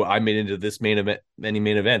 hey, I made into this main event, many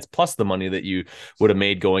main events, plus the money that you would have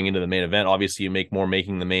made going into the main event. Obviously, you make more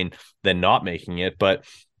making the main than not making it, but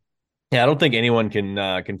yeah, I don't think anyone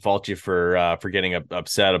can fault you for getting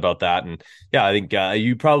upset about that. And yeah, I think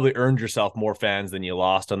you probably earned yourself more fans than you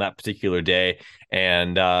lost on that particular day.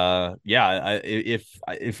 And yeah,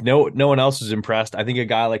 if no one else was impressed, I think a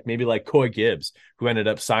guy like maybe like Coy Gibbs, who ended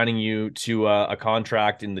up signing you to a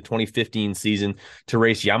contract in the 2015 season to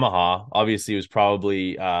race Yamaha, obviously it was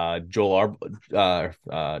probably Jeremy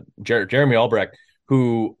Albrecht,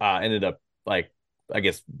 who ended up like I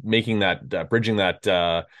guess making that bridging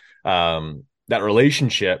that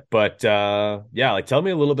relationship. But yeah, like tell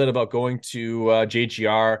me a little bit about going to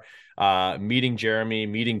JGR, meeting Jeremy,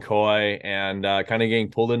 meeting Coy, and kind of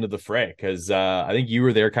getting pulled into the fray because I think you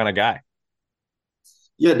were their kind of guy.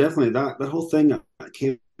 Yeah, definitely. That whole thing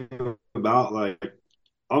came about like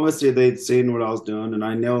obviously they'd seen what I was doing, and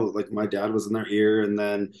I know like my dad was in their ear, and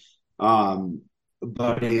then um,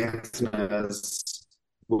 Buddy Antunez,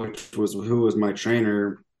 which was who was my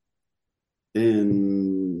trainer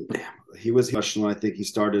in he was professional. I think he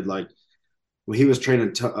started like when he was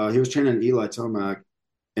training Eli Tomac,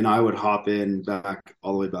 and I would hop in back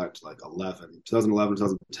all the way back to like 2011,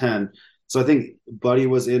 2010. So I think Buddy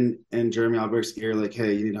was in Jeremy Albrecht's ear, like,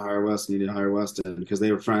 hey, you need to hire Weston, you need to hire Weston, because they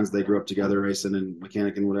were friends. They grew up together racing and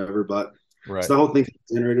mechanic and whatever. But Right. So the whole thing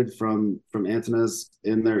generated from antennas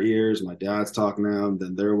in their ears. My dad's talking to them,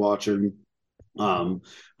 then they're watching. But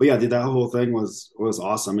yeah, dude, that whole thing was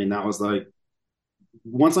awesome. I mean, that was like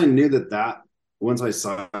once I knew once I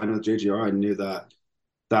signed with JGR, I knew that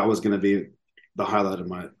that was going to be the highlight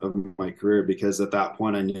of my career because at that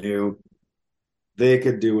point I knew they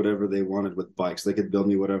could do whatever they wanted with bikes. They could build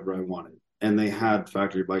me whatever I wanted. And they had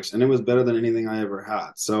factory bikes and it was better than anything I ever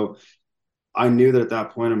had. So I knew that at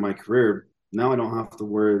that point in my career, now I don't have to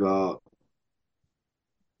worry about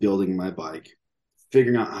building my bike,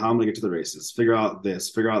 figuring out how I'm gonna get to the races, figure out this,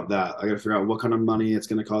 figure out that. I gotta figure out what kind of money it's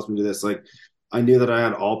gonna cost me to do this. Like I knew that I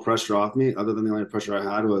had all pressure off me, other than the only pressure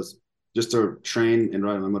I had was just to train and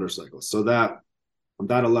ride my motorcycle. So that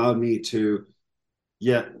allowed me to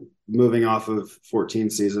yet moving off of 14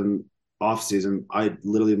 season off season, I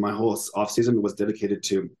literally my whole off season was dedicated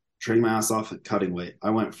to training my ass off at cutting weight.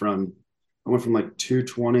 I went from like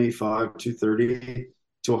 225, 230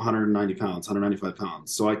 to 190 pounds, 195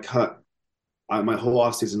 pounds. So my whole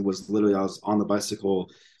off season was literally I was on the bicycle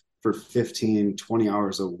for 15, 20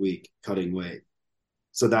 hours a week cutting weight.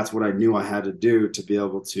 So that's what I knew I had to do to be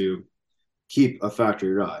able to keep a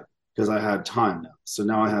factory ride because I had time now. So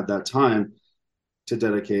now I had that time to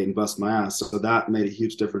dedicate and bust my ass. So that made a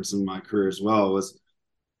huge difference in my career as well, was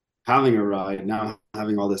having a ride, now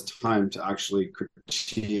having all this time to actually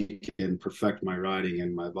critique and perfect my riding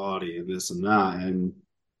and my body and this and that. And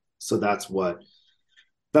so that's what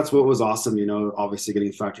was awesome, obviously getting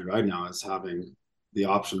a factory ride now is having the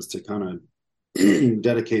options to kind of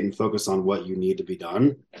dedicate and focus on what you need to be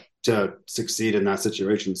done to succeed in that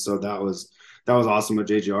situation. So that was awesome with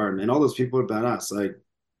JGR and all those people are badass.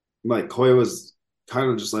 Like Koya was kind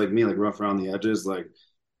of just like me, like rough around the edges, like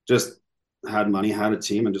just had money, had a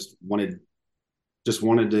team, and just wanted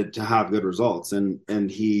to have good results. And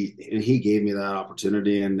he gave me that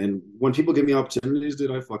opportunity. And when people give me opportunities,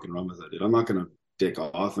 dude, I fucking run with it, dude. I'm not gonna dick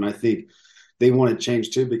off. And I think they wanted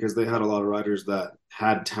change too because they had a lot of riders that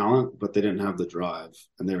had talent, but they didn't have the drive,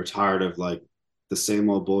 and they were tired of like the same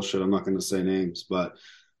old bullshit. I'm not gonna say names, but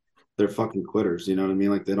they're fucking quitters. You know what I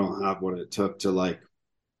mean? Like they don't have what it took to like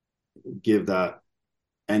give that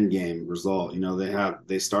end game result.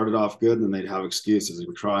 They started off good and then they'd have excuses. They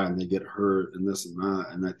would try and they get hurt and this and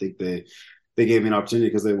that. And I think they gave me an opportunity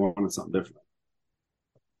because they wanted something different.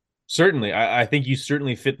 Certainly. I think you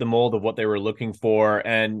certainly fit the mold of what they were looking for.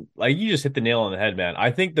 And like you just hit the nail on the head, man.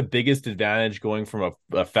 I think the biggest advantage going from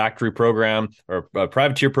a factory program or a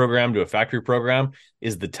privateer program to a factory program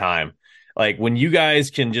is the time. Like when you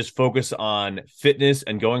guys can just focus on fitness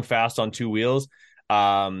and going fast on two wheels,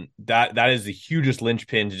 that is the hugest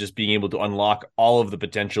linchpin to just being able to unlock all of the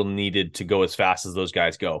potential needed to go as fast as those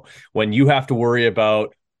guys go. When you have to worry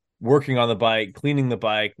about working on the bike, cleaning the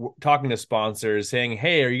bike, talking to sponsors, saying,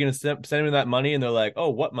 "Hey, are you going to send me that money?" And they're like,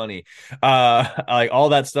 "Oh, what money?" Like all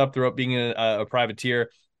that stuff throughout being a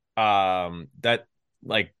privateer. That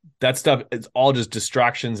like that stuff, it's all just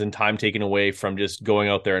distractions and time taken away from just going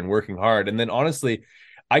out there and working hard. And then honestly,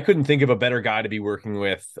 I couldn't think of a better guy to be working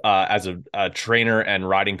with as a trainer and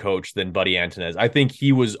riding coach than Buddy Antunez. I think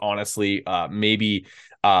he was honestly maybe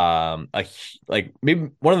a like maybe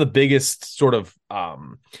one of the biggest sort of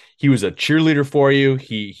he was a cheerleader for you.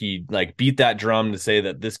 He like beat that drum to say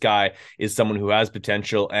that this guy is someone who has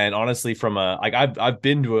potential. And honestly, from a like I've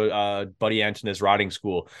been to a Buddy Antunez riding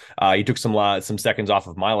school. He took some seconds off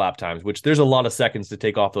of my lap times, which there's a lot of seconds to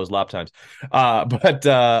take off those lap times. But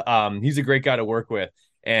he's a great guy to work with.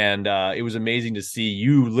 And it was amazing to see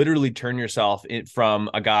you literally turn yourself from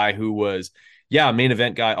a guy who was, yeah, main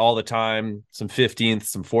event guy all the time, some 15th,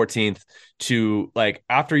 some 14th, to like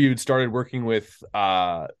after you'd started working with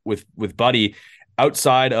Buddy,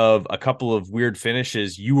 outside of a couple of weird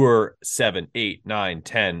finishes, you were 7, 8, 9,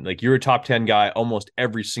 10. Like you're a top 10 guy almost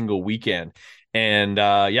every single weekend. And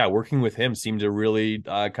yeah, working with him seemed to really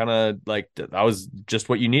kind of like that was just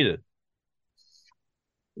what you needed.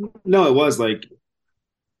 No, it was like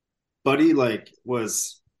Buddy like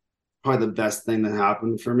was probably the best thing that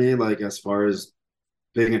happened for me, like as far as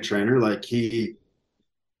being a trainer. Like he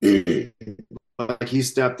like he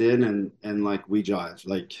stepped in and like we jived.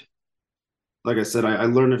 Like I said, I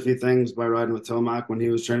learned a few things by riding with Tomac when he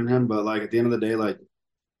was training him, but like at the end of the day, like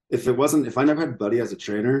if I never had Buddy as a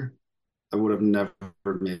trainer, I would have never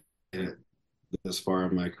made it this far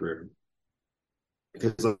in my career.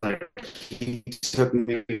 Because like he took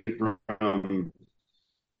me from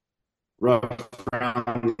rough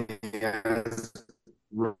around the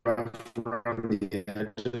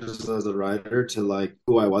edges as a rider to like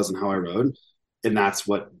who I was and how I rode. And that's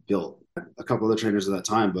what built a couple of the trainers at that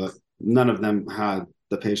time, but none of them had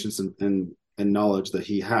the patience and knowledge that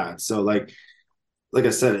he had. So like I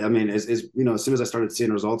said, I mean, as soon as I started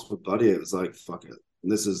seeing results with Buddy, it was like, fuck it.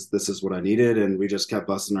 This is what I needed. And we just kept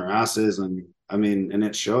busting our asses. And I mean, and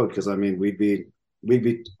it showed because I mean, we'd be,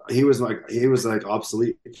 he was like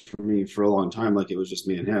obsolete for me for a long time. Like it was just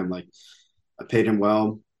me and him. Like I paid him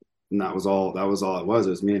well. And that was all it was.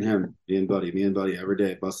 It was me and him, me and Buddy every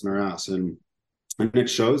day busting our ass. And it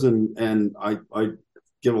shows. And I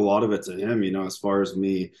give a lot of it to him, as far as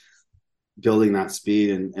me building that speed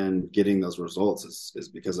and getting those results is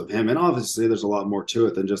because of him. And obviously there's a lot more to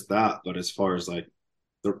it than just that. But as far as like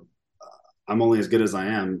the, I'm only as good as I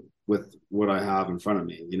am with what I have in front of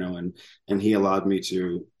me, and he allowed me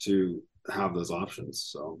to have those options.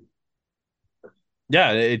 So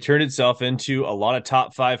Yeah, it turned itself into a lot of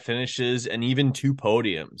top five finishes and even two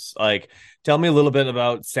podiums. Like, tell me a little bit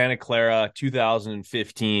about Santa Clara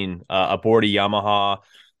 2015 aboard a Yamaha.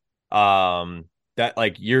 That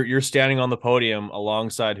like you're standing on the podium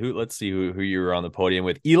alongside who? Let's see who you were on the podium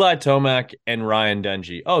with. Eli Tomac and Ryan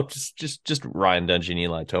Dungey. Oh, just Ryan Dungey and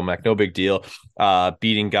Eli Tomac. No big deal.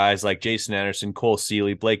 Beating guys like Jason Anderson, Cole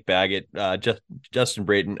Seeley, Blake Baggett, Justin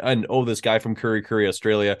Brayton, and this guy from Curry,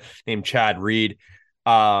 Australia named Chad Reed.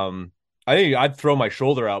 I think I'd throw my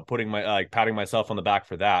shoulder out, putting my patting myself on the back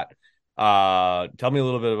for that. Tell me a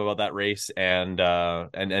little bit about that race and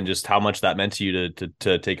just how much that meant to you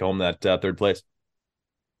to take home that third place.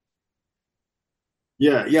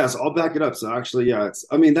 yeah, so I'll back it up. So actually, yeah,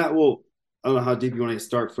 I mean that will. I don't know how deep you want to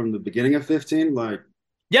start from the beginning of 15. Like,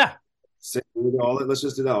 Yeah. say all that. Let's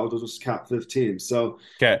just do that. I'll just cap 15. So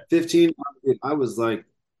Okay. 15, I was like,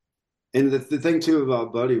 and the thing too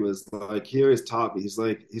about Buddy was like he always taught me. He's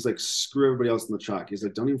like screw everybody else on the track. He's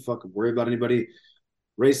like, don't even fucking worry about anybody.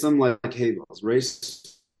 Race them like hay bales. Race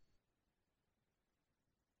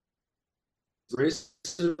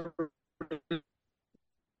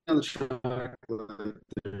on the track like,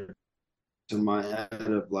 in my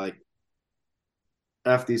head of like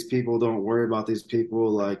F these people, don't worry about these people.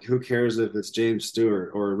 Like, who cares if it's James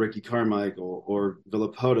Stewart or Ricky Carmichael or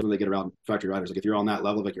Villapoto when they get around factory riders? Like, if you're on that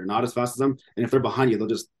level, like, you're not as fast as them. And if they're behind you, they'll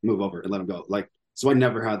just move over and let them go. Like, so I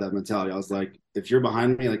never had that mentality. I was like, if you're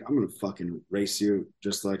behind me, like, I'm going to fucking race you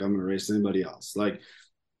just like I'm going to race anybody else. Like,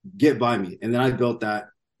 get by me. And then I built that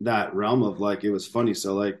realm of like, it was funny.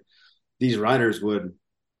 So, like, these riders would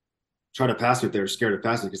try to pass me if they were scared to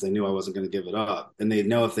pass me because they knew I wasn't going to give it up. And they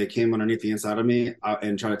know if they came underneath the inside of me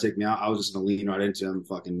and try to take me out, I was just going to lean right into them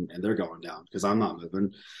fucking, and they're going down because I'm not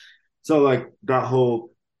moving. So like that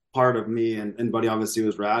whole part of me and Buddy obviously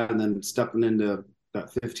was rad. And then stepping into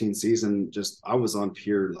that 15 season, just, I was on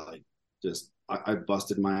pure, like, just, I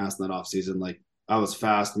busted my ass in that off season. Like I was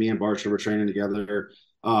fast. Me and Barsha were training together.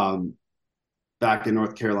 Um, Back in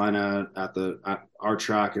North Carolina at our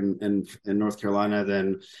track in North Carolina,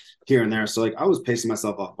 then here and there. So like I was pacing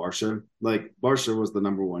myself off Barsha. Like Barsha was the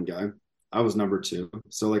number one guy. I was number two.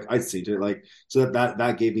 So like I see it like so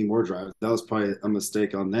that gave me more drive. That was probably a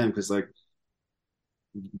mistake on them because like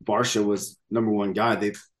Barsha was number one guy.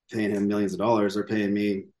 They paying him millions of dollars. They're paying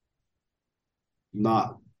me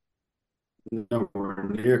not nowhere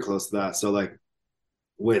near close to that. So like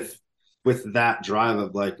with that drive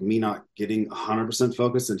of like me not getting 100%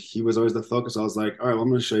 focus and he was always the focus, I was like, all right, well, I'm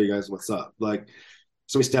going to show you guys what's up. Like,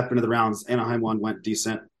 so we stepped into the rounds. Anaheim one went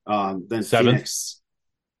decent. Then Seventh. Phoenix,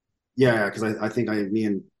 yeah, because I think me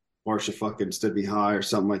and Barsha fucking stood me high or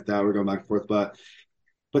something like that. We're going back and forth, but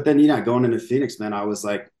then going into Phoenix, man, I was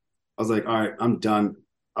like, all right, I'm done.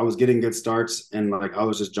 I was getting good starts and like I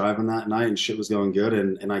was just driving that night and shit was going good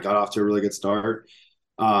and I got off to a really good start.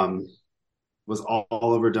 Um, was all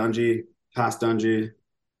over Dungey, past Dungey,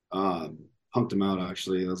 um, punked him out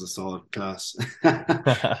actually. That was a solid pass.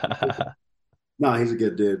 No, he's a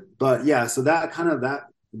good dude. But yeah, so that kind of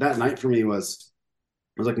that night for me was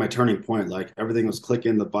like my turning point. Like everything was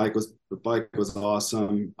clicking. The bike was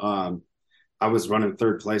awesome. I was running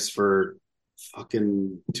third place for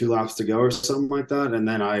fucking 2 laps to go or something like that. And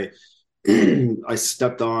then I I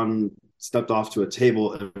stepped off to a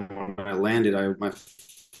table and when I landed, my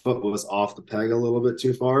foot was off the peg a little bit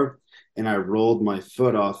too far, and I rolled my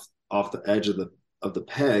foot off the edge of the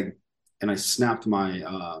peg, and I snapped my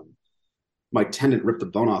tendon, ripped the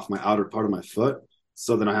bone off my outer part of my foot.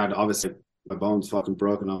 So then I had obviously my bones fucking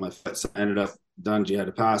broken on my foot. So I ended up Dungey had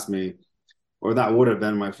to pass me, or that would have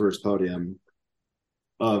been my first podium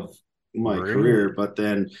of my career. Really? But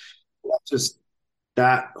then just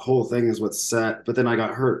that whole thing is what set. But then I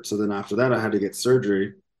got hurt. So then after that, I had to get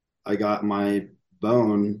surgery. I got my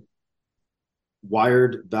bone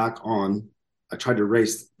wired back on. I tried to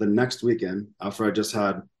race the next weekend after I just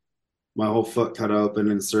had my whole foot cut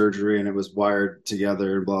open in surgery and it was wired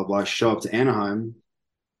together and blah blah. I show up to Anaheim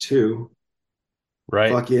too.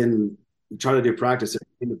 Right. Fucking try to do practice. It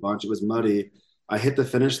rained a bunch. It was muddy. I hit the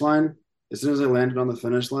finish line. As soon as I landed on the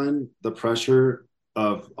finish line, the pressure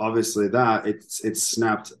of obviously that it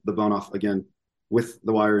snapped the bone off again with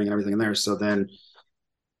the wiring and everything in there. So then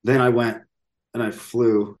I went and I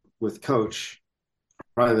flew with coach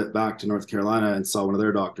private back to North Carolina and saw one of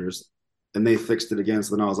their doctors and they fixed it again.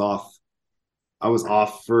 So then I was off. I was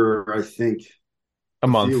off for I think A a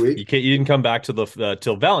few month. weeks. You didn't come back to the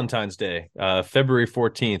till Valentine's Day, February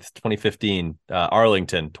 14th, 2015,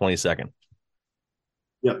 Arlington, 22nd.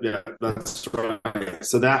 Yep, yeah, that's right.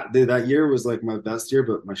 So that year was like my best year,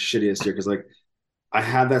 but my shittiest year because like I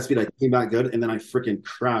had that speed, I came back good, and then I freaking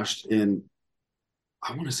crashed in.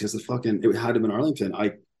 I want to say it's the fucking. It had to have been Arlington.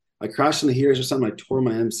 I crashed in the heaters or something. I tore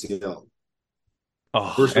my MCL.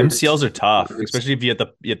 Oh, First race. MCLs are tough, especially if you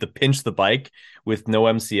have to pinch the bike with no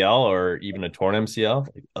MCL or even a torn MCL.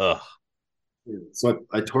 Like, ugh. So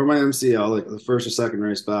I tore my MCL like the first or second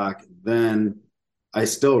race back. Then I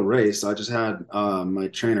still race. I just had my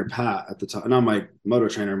trainer Pat at the time, not my moto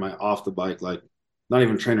trainer, my off the bike, like not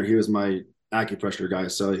even trainer. He was my acupressure guy.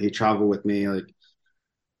 So he traveled with me, like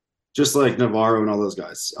just like Navarro and all those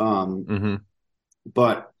guys. Mm-hmm.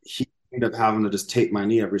 But he ended up having to just tape my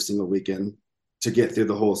knee every single weekend to get through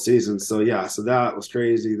the whole season. So yeah, so that was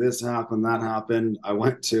crazy. This happened, that happened. I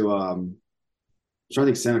went to I'm trying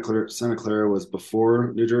to think Santa Clara was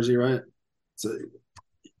before New Jersey, right? So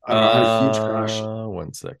I don't know, I had a huge crash.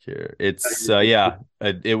 1 sec here. It's yeah,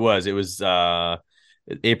 it was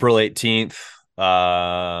April 18th,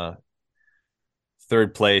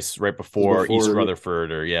 third place right It was before East before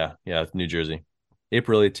Rutherford, or yeah, New Jersey.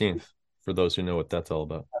 April 18th, for those who know what that's all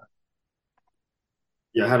about.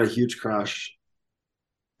 yeah, I had a huge crash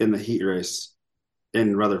in the heat race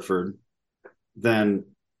in Rutherford. Then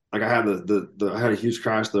like I had the I had a huge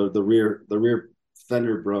crash. The rear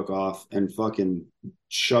fender broke off and fucking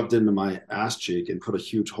shoved into my ass cheek and put a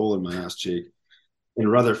huge hole in my ass cheek in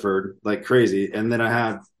Rutherford like crazy. And then I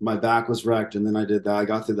had my back was wrecked, and then I did that. I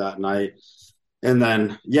got through that night, and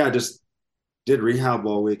then yeah, just did rehab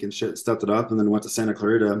all week and shit, stepped it up, and then went to Santa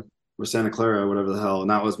Clara, whatever the hell, and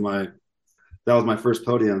that was my first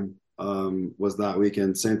podium. Was that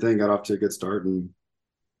weekend. Same thing. Got off to a good start and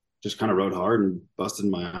just kind of rode hard and busted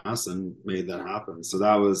my ass and made that happen. So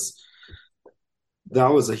that was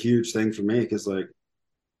a huge thing for me because like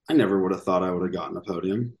I never would have thought I would have gotten a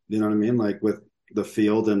podium. You know what I mean? Like with the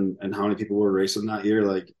field and how many people were racing that year,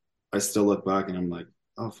 like I still look back and I'm like,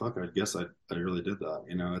 oh fuck, I guess I really did that.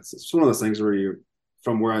 You know, it's one of those things where you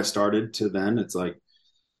from where I started to then, it's like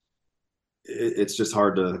it's just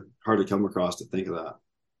hard to come across to think of that.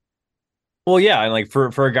 Well, yeah, and like for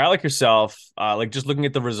a guy like yourself, like just looking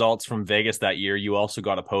at the results from Vegas that year, you also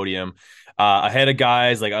got a podium ahead of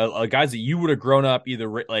guys like guys that you would have grown up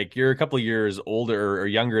either like you're a couple of years older or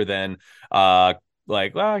younger than,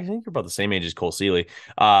 like well, I think you're about the same age as Cole Seely,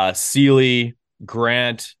 Seely,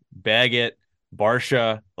 Grant, Baggett,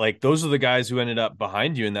 Barsha, like those are the guys who ended up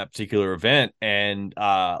behind you in that particular event, and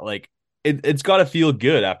like it's got to feel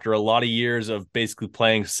good after a lot of years of basically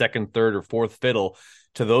playing second, third, or fourth fiddle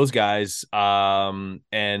to those guys, and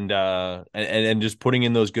just putting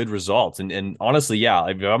in those good results. And honestly, yeah,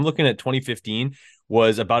 if I'm looking at 2015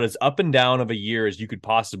 was about as up and down of a year as you could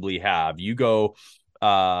possibly have. You go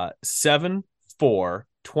 7 4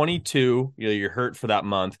 22, you're hurt for that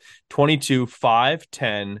month. 22 5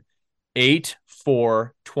 10 8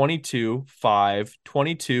 4 22 5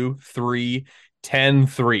 22 3 10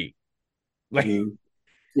 3. Like Mhm.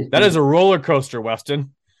 that is a roller coaster,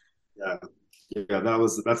 Weston. Yeah, yeah,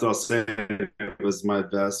 that's what I was saying. It was my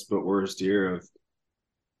best but worst year of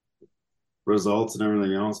results and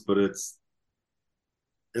everything else. But it's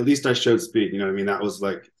at least I showed speed. You know what I mean? That was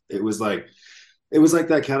like it was like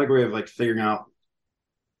that category of like figuring out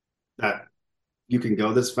that you can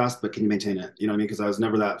go this fast, but can you maintain it? You know what I mean? Because I was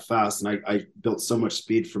never that fast, and I built so much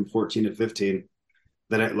speed from 14 to 15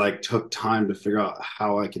 that it like took time to figure out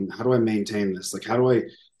how do I maintain this? Like how do I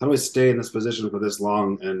stay in this position for this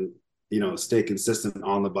long and stay consistent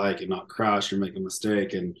on the bike and not crash or make a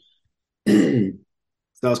mistake? And that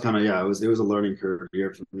was kind of yeah, it was a learning curve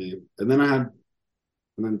year for me. And then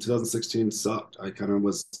 2016 sucked. I kind of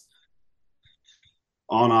was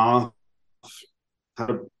on off, had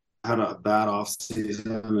a had a bad off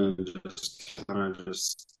season and just kind of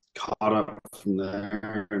just caught up from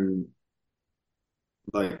there. And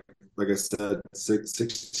like I said,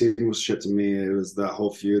 16 was shit to me. It was that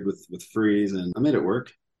whole feud with Freeze, and I made it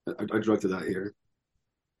work. I drug through that year.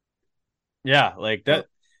 Yeah, like But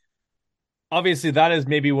that. obviously that is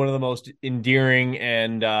maybe one of the most endearing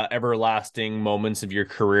and everlasting moments of your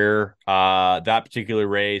career. That particular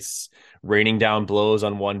race, raining down blows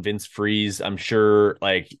on one Vince Freeze. I'm sure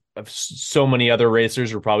like so many other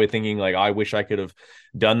racers were probably thinking like, I wish I could have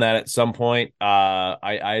done that at some point.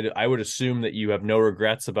 I would assume that you have no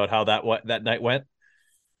regrets about how that night went.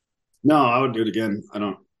 No, I would do it again. I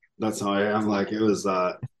don't. That's how I am. Like it was.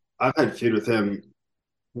 I've had feud with him.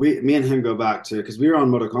 Me and him go back to because we were on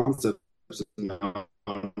Moto Concepts in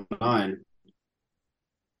 '09,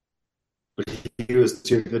 but he was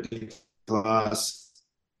 250 class.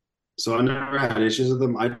 So I never had issues with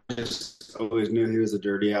him. I just always knew he was a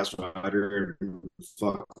dirty ass rider,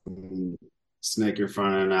 fucking snake your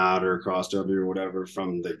front end out or cross W or whatever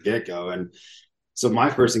from the get go. And so my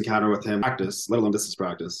first encounter with him, practice, let alone distance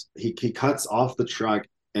practice, he cuts off the track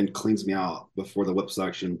and cleans me out before the whip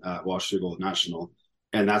section at Washougal National.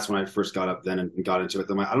 And that's when I first got up then and got into it.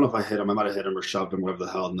 Then I don't know if I hit him. I might have hit him or shoved him, whatever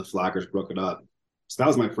the hell, and the flaggers broke it up. So that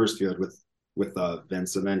was my first feud with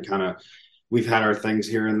Vince. And then kind of we've had our things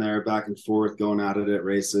here and there, back and forth, going at it at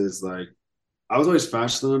races. Like I was always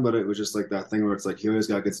faster than him, but it was just like that thing where it's like he always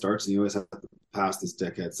got good starts and you always have to pass this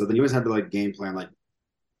dickhead. So then you always had to like game plan like,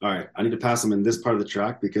 all right, I need to pass him in this part of the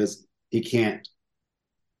track because he can't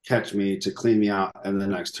catch me to clean me out in the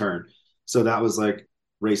next turn. So that was like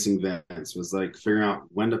racing Vince was like figuring out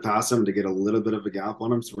when to pass him to get a little bit of a gap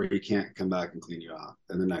on him so where he can't come back and clean you out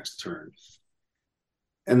in the next turn.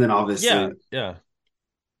 And then Yeah, obviously, yeah.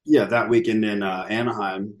 yeah, that weekend in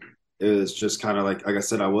Anaheim, it was just kind of like I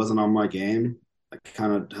said, I wasn't on my game. I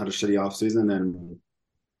kind of had a shitty off season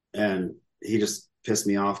and he just pissed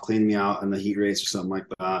me off, cleaned me out in the heat race or something like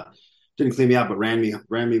that. Didn't clean me out, but ran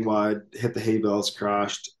me wide, hit the hay bales,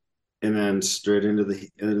 crashed, and then straight into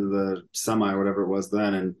the semi or whatever it was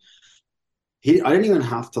then. And I didn't even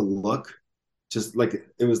have to look, just like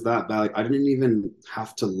it was that bad. Like I didn't even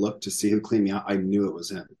have to look to see who cleaned me out. I knew it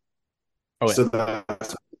was him. Oh yeah. So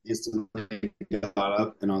that's instantly got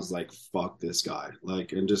up, and I was like, "Fuck this guy!"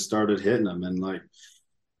 Like, and just started hitting him, and like,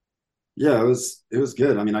 yeah, it was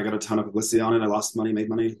good. I mean, I got a ton of publicity on it. I lost money, made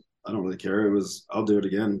money. I don't really care. I'll do it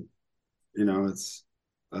again. That's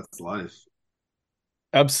life.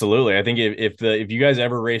 Absolutely. I think if you guys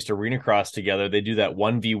ever raced arena cross together, they do that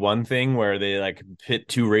 1v1 thing where they like pit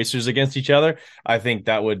two racers against each other. I think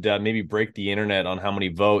that would maybe break the internet on how many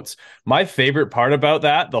votes. My favorite part about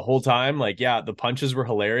that the whole time, like, yeah, the punches were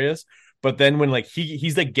hilarious, but then when like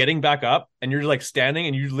he's like getting back up and you're like standing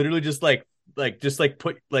and you literally just like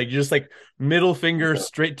put like just like middle finger Yeah,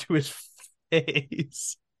 straight to his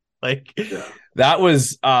face. Like yeah. that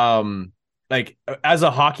was like as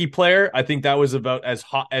a hockey player, I think that was about as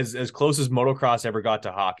hot as close as motocross ever got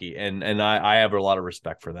to hockey, and I have a lot of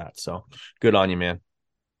respect for that. So good on you, man.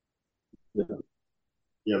 Yeah.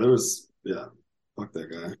 Yeah, there was yeah. Fuck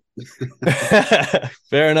that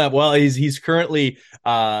Fair enough. Well, he's currently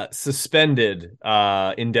suspended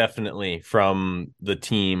indefinitely from the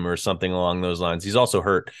team or something along those lines. He's also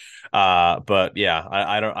hurt. But yeah,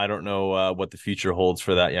 I don't know what the future holds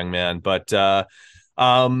for that young man. But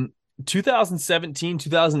um 2017,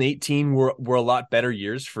 2018 were a lot better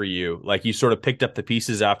years for you. Like you sort of picked up the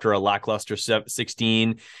pieces after a lackluster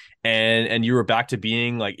 16 and you were back to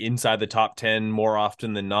being like inside the top 10 more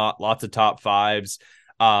often than not, lots of top fives.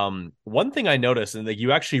 One thing I noticed, and like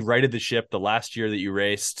you actually righted the ship the last year that you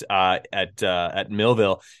raced at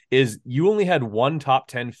Millville, is you only had one top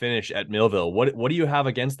 10 finish at Millville. What do you have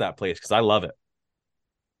against that place? Because I love it.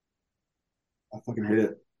 guy. I fucking hate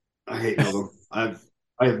it. I hate Melbourne. I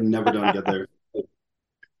have never done good there.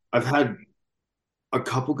 I've had a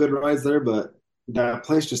couple good rides there, but that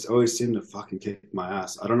place just always seemed to fucking kick my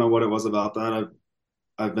ass. I don't know what it was about that.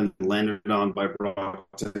 I've been landed on by Brock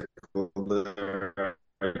there.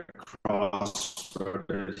 Cross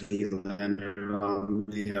he landed on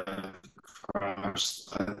me. Crashed.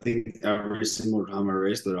 I think every single time I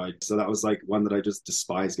raced there, so that was like one that I just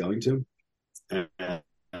despise going to. And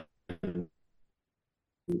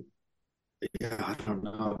yeah, I don't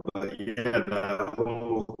know, but yeah, the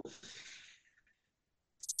whole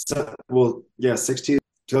well, yeah,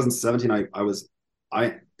 2017,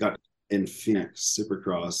 I got in Phoenix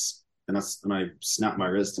Supercross, and I snapped my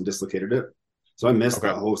wrist and dislocated it. So I missed Okay.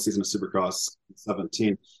 that whole season of Supercross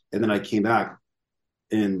 17, and then I came back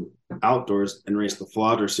in outdoors and raced the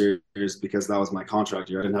Flauder series because that was my contract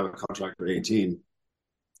year. I didn't have a contract for 18,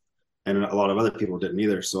 and a lot of other people didn't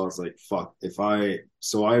either. So I was like, fuck,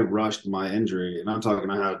 so I rushed my injury, and I'm talking,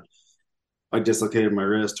 I dislocated my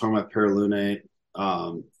wrist, tore my perilunate,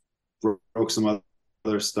 broke some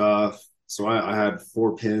other stuff, So I had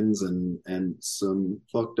 4 pins and some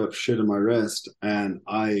fucked up shit in my wrist, and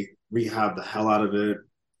I rehabbed the hell out of it.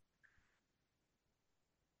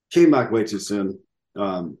 Came back way too soon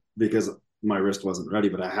because my wrist wasn't ready,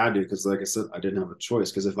 but I had to because, like I said, I didn't have a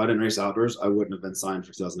choice. Because if I didn't race outdoors, I wouldn't have been signed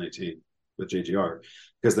for 2018 with JGR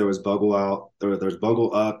because there was Bogle out, there's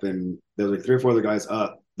Bogle up, and there was like 3 or 4 other guys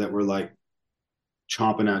up that were like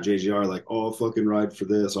chomping at JGR, like, "Oh, I'll fucking ride for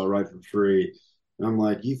this, I'll ride for free." And I'm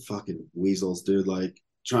like, "You fucking weasels, dude!" Like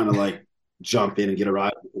trying to like jump in and get a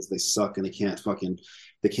ride because they suck and they can't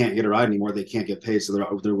get a ride anymore. They can't get paid, so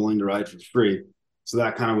they're willing to ride for free. So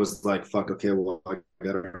that kind of was like, fuck, okay, well, I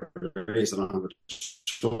got to race. I don't have a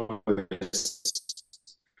choice.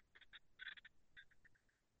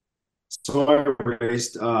 So I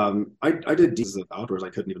raced. I did diesels of outdoors.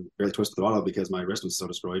 I couldn't even barely twist the throttle because my wrist was so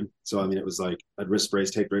destroyed. So I mean, it was like I'd wrist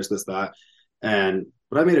brace, tape brace, this, that, and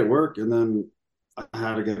but I made it work. And then I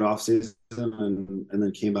had a good off season, and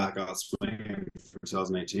then came back out swinging for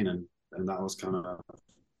 2018, and that was kind of.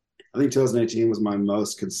 I think 2018 was my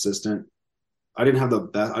most consistent. I didn't have the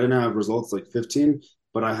best. I didn't have results like 15,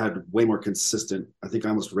 but I had way more consistent. I think I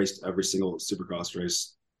almost raced every single Supercross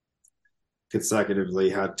race consecutively.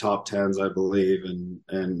 Had top tens, I believe,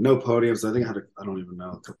 and no podiums. I think I had I don't even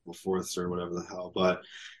know, a couple of fourths or whatever the hell. But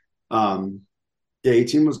um, yeah,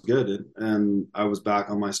 18 was good, and I was back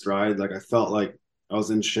on my stride. Like I felt like I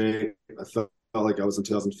was in shape. I felt like I was in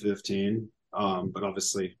 2015. But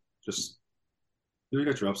obviously, just you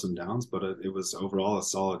got your ups and downs, but it was overall a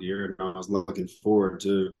solid year, and I was looking forward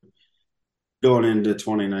to going into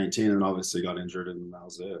 2019, and obviously got injured, and that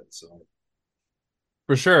was it. So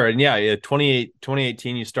For sure. And yeah,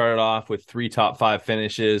 2018, you started off with 3 top 5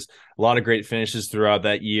 finishes, a lot of great finishes throughout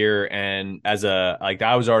that year. And as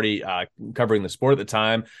I was already covering the sport at the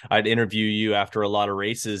time, I'd interview you after a lot of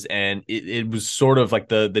races. And it was sort of like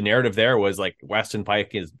the narrative there was like Weston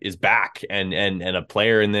Peick is back and a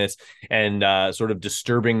player in this and sort of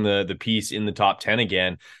disturbing the piece in the top 10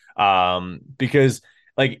 again. Because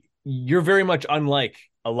like you're very much unlike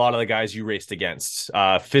a lot of the guys you raced against.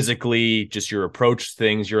 Physically, just your approach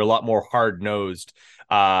things, you're a lot more hard nosed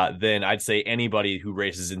than I'd say anybody who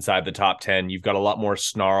races inside the top 10. You've got a lot more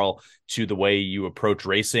snarl to the way you approach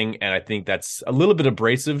racing. And I think that's a little bit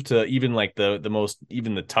abrasive to even like the most,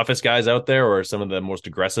 even the toughest guys out there or some of the most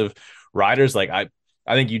aggressive riders. Like I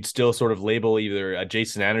think you'd still sort of label either a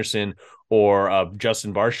Jason Anderson or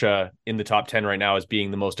Justin Barcia in the top 10 right now as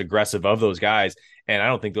being the most aggressive of those guys. And I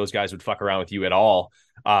don't think those guys would fuck around with you at all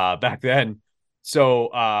back then. So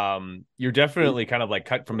you're definitely kind of like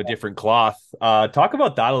cut from a different cloth. Talk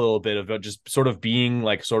about that a little bit about just sort of being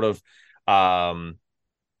like sort of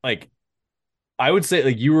like I would say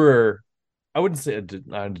like you were I wouldn't say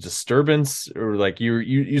a disturbance or like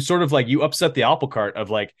you sort of like you upset the apple cart of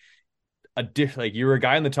like like you were a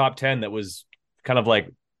guy in the top 10 that was kind of like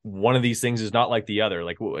one of these things is not like the other.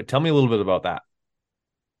 Like tell me a little bit about that.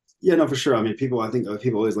 yeah, no, for sure. I mean, I think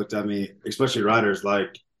people always looked at me, especially riders,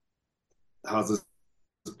 like, "How's this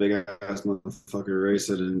big ass motherfucker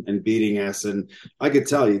racing and beating us?" And I could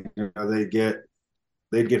tell they'd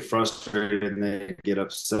get frustrated and they'd get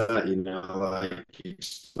upset, like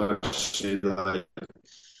especially like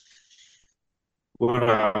when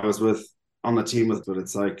I was with on the team with, but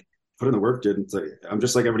it's like put in the work, dude. It's like I'm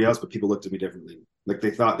just like everybody else, but people looked at me differently. Like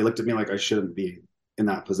they looked at me like I shouldn't be in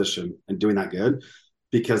that position and doing that good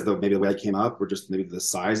because maybe the way I came up or just maybe the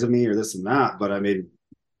size of me or this and that. But I mean,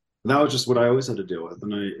 that was just what I always had to deal with,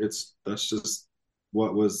 and that's just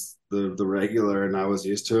what was the regular, and I was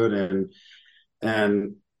used to it,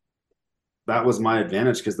 and that was my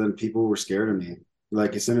advantage because then people were scared of me.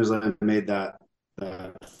 Like as soon as I made that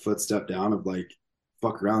footstep down of like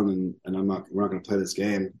fuck around and we're not gonna play this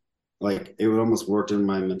game. Like it would almost work in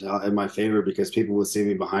my mentality in my favor because people would see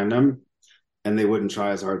me behind them and they wouldn't try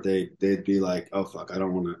as hard. They'd be like, oh fuck, I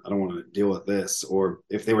don't want to deal with this. Or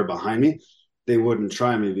if they were behind me, they wouldn't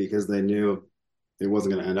try me because they knew it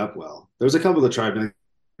wasn't gonna end up well. There's a couple that tried me.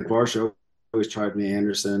 Barcia always tried me.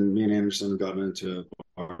 Me and Anderson got into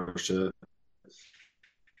Barcia,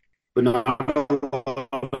 but not a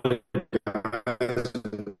lot of guys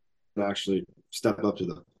actually step up to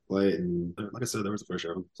the plate. And like I said, there was a fair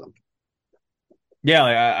share of them. So Yeah,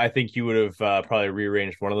 like, I think you would have probably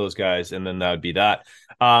rearranged one of those guys, and then that would be that.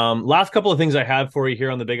 Last couple of things I have for you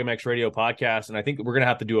here on the Big MX Radio podcast, and I think we're gonna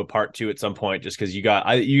have to do a part 2 at some point, just because you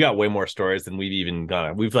got way more stories than we've even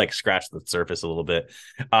done. We've like scratched the surface a little bit,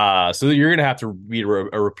 so you're gonna have to be a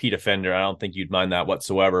repeat offender. I don't think you'd mind that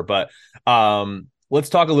whatsoever. But Let's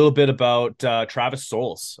talk a little bit about Travis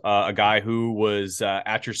Souls, a guy who was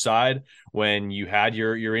at your side when you had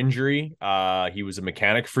your injury. He was a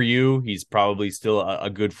mechanic for you. He's probably still a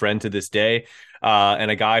good friend to this day, and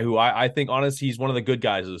a guy who I think, honestly, he's one of the good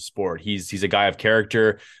guys of the sport. He's a guy of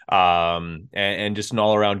character, and just an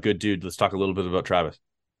all around good dude. Let's talk a little bit about Travis.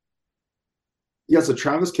 Yeah, so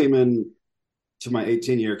Travis came in to my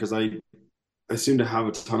 18 year because I seem to have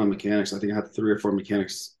a ton of mechanics. I think I had 3 or 4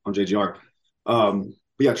 mechanics on JGR. But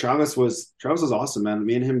yeah, Travis was awesome, man.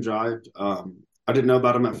 Me and him drive. I didn't know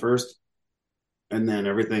about him at first, and then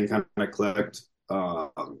everything kind of clicked.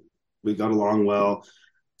 We got along well.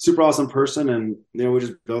 Super awesome person, and we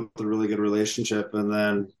just built a really good relationship. And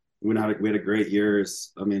then we had a great year.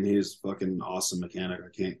 I mean, he's fucking awesome mechanic. I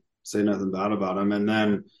can't say nothing bad about him. And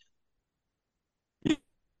then,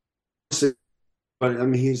 but I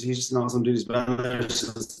mean, he's just an awesome dude. He's been there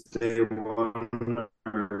since day one,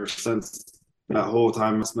 or since that whole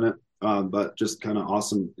time last minute. But just kind of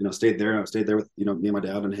awesome. Stayed there. I stayed there with me and my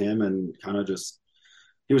dad and him, and kind of just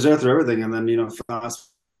he was there through everything. And then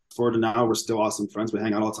fast forward to now, we're still awesome friends. We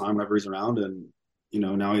hang out all the time whenever he's around, and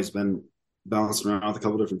now he's been bouncing around with a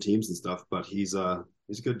couple different teams and stuff. But he's a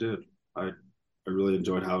good dude. I really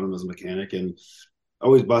enjoyed having him as a mechanic, and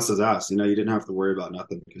always bust his ass. You didn't have to worry about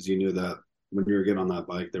nothing because you knew that when you were getting on that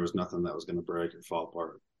bike, there was nothing that was going to break or fall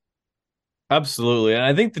apart. Absolutely. And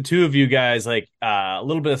I think the two of you guys, like, a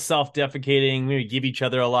little bit of self-defecating, maybe give each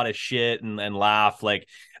other a lot of shit and laugh. Like,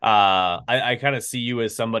 I kind of see you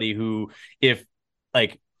as somebody who, if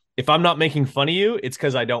like, if I'm not making fun of you, it's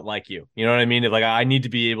because I don't like you. You know what I mean? If, like, I need to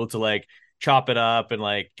be able to, like, chop it up and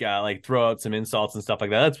like throw out some insults and stuff like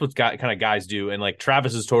that. That's what kind of guys do. And like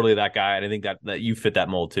Travis is totally that guy. And I think that you fit that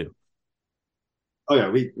mold too. Oh yeah,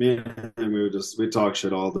 me and him, we talk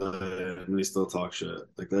shit all day, and we still talk shit.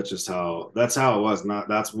 Like that's how it was. Not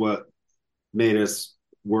That's what made us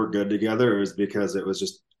work good together, is because it was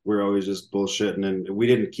just we're always just bullshitting, and we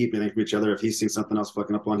didn't keep anything from each other. If he seen something else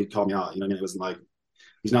fucking up on, he'd call me out. You know what I mean? It wasn't like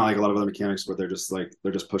he's not like a lot of other mechanics where they're just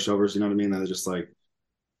pushovers. You know what I mean? They're just like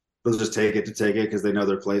they'll just take it to take it because they know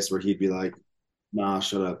their place. Where he'd be like, "Nah,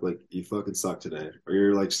 shut up! Like you fucking suck today," or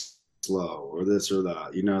 "You're like slow," or this or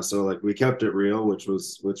that. So like we kept it real, which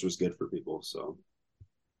was good for people. So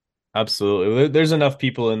Absolutely. There's enough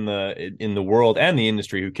people in the world and the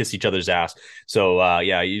industry who kiss each other's ass. So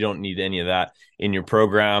yeah, you don't need any of that in your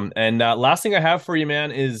program. And last thing I have for you,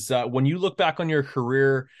 man, is when you look back on your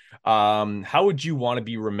career, how would you want to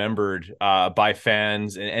be remembered by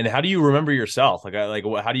fans, and how do you remember yourself?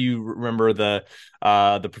 How do you remember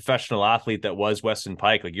the professional athlete that was Weston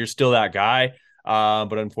Peick? Like, you're still that guy.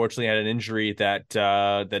 But unfortunately had an injury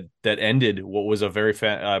that ended what was a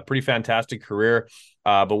pretty fantastic career.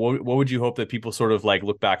 But what would you hope that people sort of like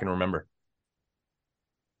look back and remember?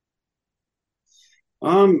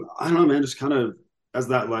 I don't know, man. Just kind of as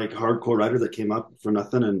that like hardcore rider that came up for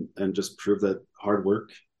nothing, and just proved that hard work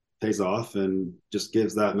pays off, and just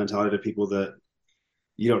gives that mentality to people that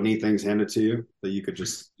you don't need things handed to you, that you could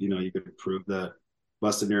just you could prove that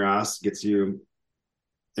busting your ass gets you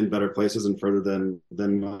in better places and further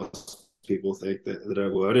than most people think that I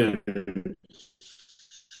would,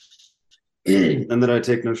 and that I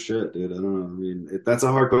take no shit, dude. I don't know. I mean, that's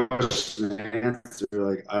a hard question to answer.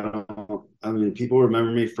 Like, I don't. I mean, people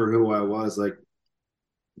remember me for who I was, like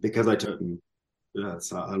because I took. Yeah,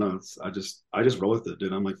 I don't know. I just roll with it,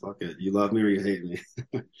 dude. I'm like, fuck it. You love me or you hate me.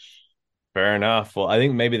 Fair enough. Well, I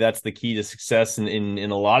think maybe that's the key to success in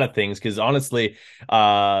a lot of things. Because honestly,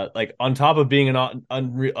 like on top of being an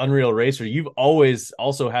unreal racer, you've always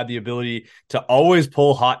also had the ability to always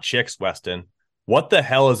pull hot chicks, Weston. What the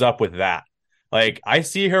hell is up with that? Like, I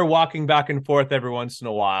see her walking back and forth every once in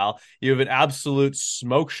a while. You have an absolute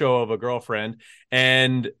smoke show of a girlfriend,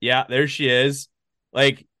 and yeah, there she is.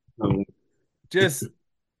 Like, just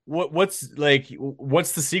what's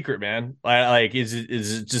the secret, man? Like, is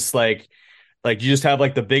it just like you just have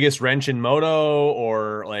like the biggest wrench in moto,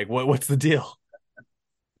 or like what's the deal?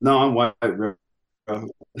 No, I'm white, bro.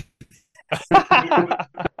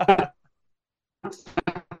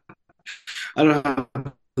 I don't have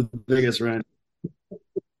the biggest rant.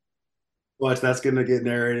 Watch, that's gonna get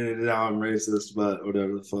narrated now. I'm racist, but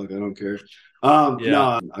whatever the fuck, I don't care. Yeah,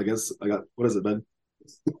 No, I guess I got what has it been?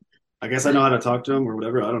 I guess I know how to talk to him or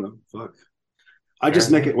whatever. I don't know. Fuck. I fair just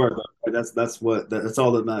make enough. it work. Right? That's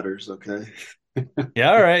all that matters. Okay.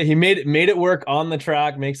 Yeah, all right. He made it work on the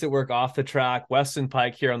track, makes it work off the track. Weston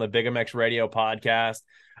Peick here on the Big MX Radio podcast.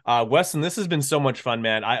 Weston, this has been so much fun,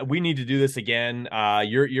 man. We need to do this again.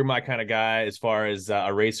 You're my kind of guy as far as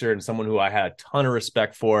a racer, and someone who I had a ton of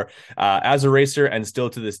respect for as a racer and still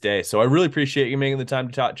to this day. So I really appreciate you making the time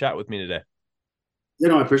to chat with me today.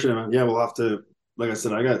 I appreciate it, man. Yeah, we'll have to. Like I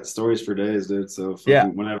said, I got stories for days, dude. So Yeah,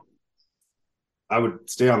 fucking whenever I would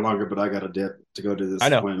stay on longer, but I got a dip to go to I this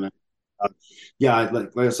know. appointment. Uh, yeah,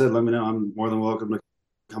 like I said, let me know. I'm more than welcome to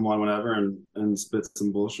come on whenever and spit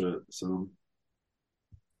some bullshit. So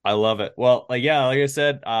I love it. Well, yeah, like I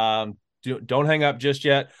said, don't hang up just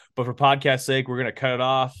yet. But for podcast sake, we're gonna cut it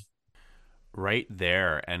off right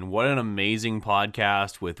there. And what an amazing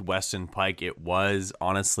podcast with Weston Pike it was.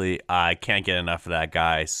 Honestly, I can't get enough of that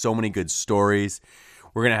guy. So many good stories.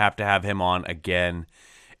 We're going to have him on again.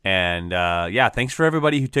 And yeah, thanks for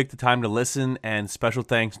everybody who took the time to listen. And special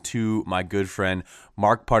thanks to my good friend,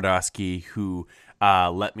 Mark Pardosky, who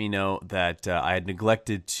let me know that I had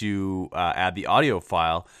neglected to add the audio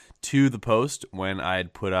file to the post when I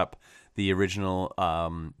had put up the original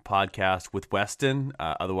podcast with Weston.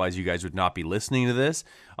 Otherwise, you guys would not be listening to this.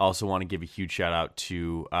 I also want to give a huge shout out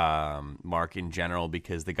to Mark in general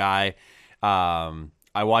because the guy,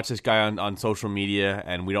 I watch this guy on social media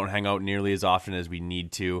and we don't hang out nearly as often as we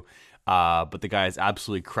need to. But the guy is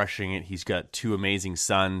absolutely crushing it. He's got two amazing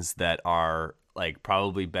sons that are like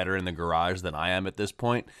probably better in the garage than I am at this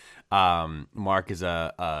point. Mark is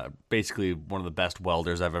basically one of the best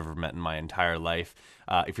welders I've ever met in my entire life.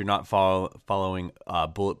 If you're not following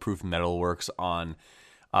Bulletproof Metalworks on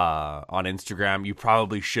Instagram, you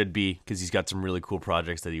probably should be because he's got some really cool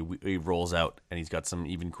projects that he rolls out, and he's got some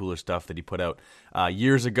even cooler stuff that he put out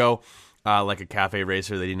years ago, like a cafe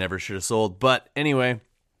racer that he never should have sold. But anyway,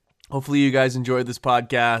 hopefully you guys enjoyed this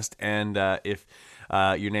podcast, and if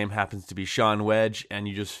your name happens to be Sean Wedge and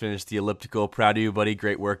you just finished the elliptical, proud of you, buddy.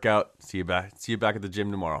 Great workout. See you back at the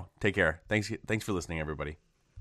gym tomorrow. Take care. Thanks for listening, everybody.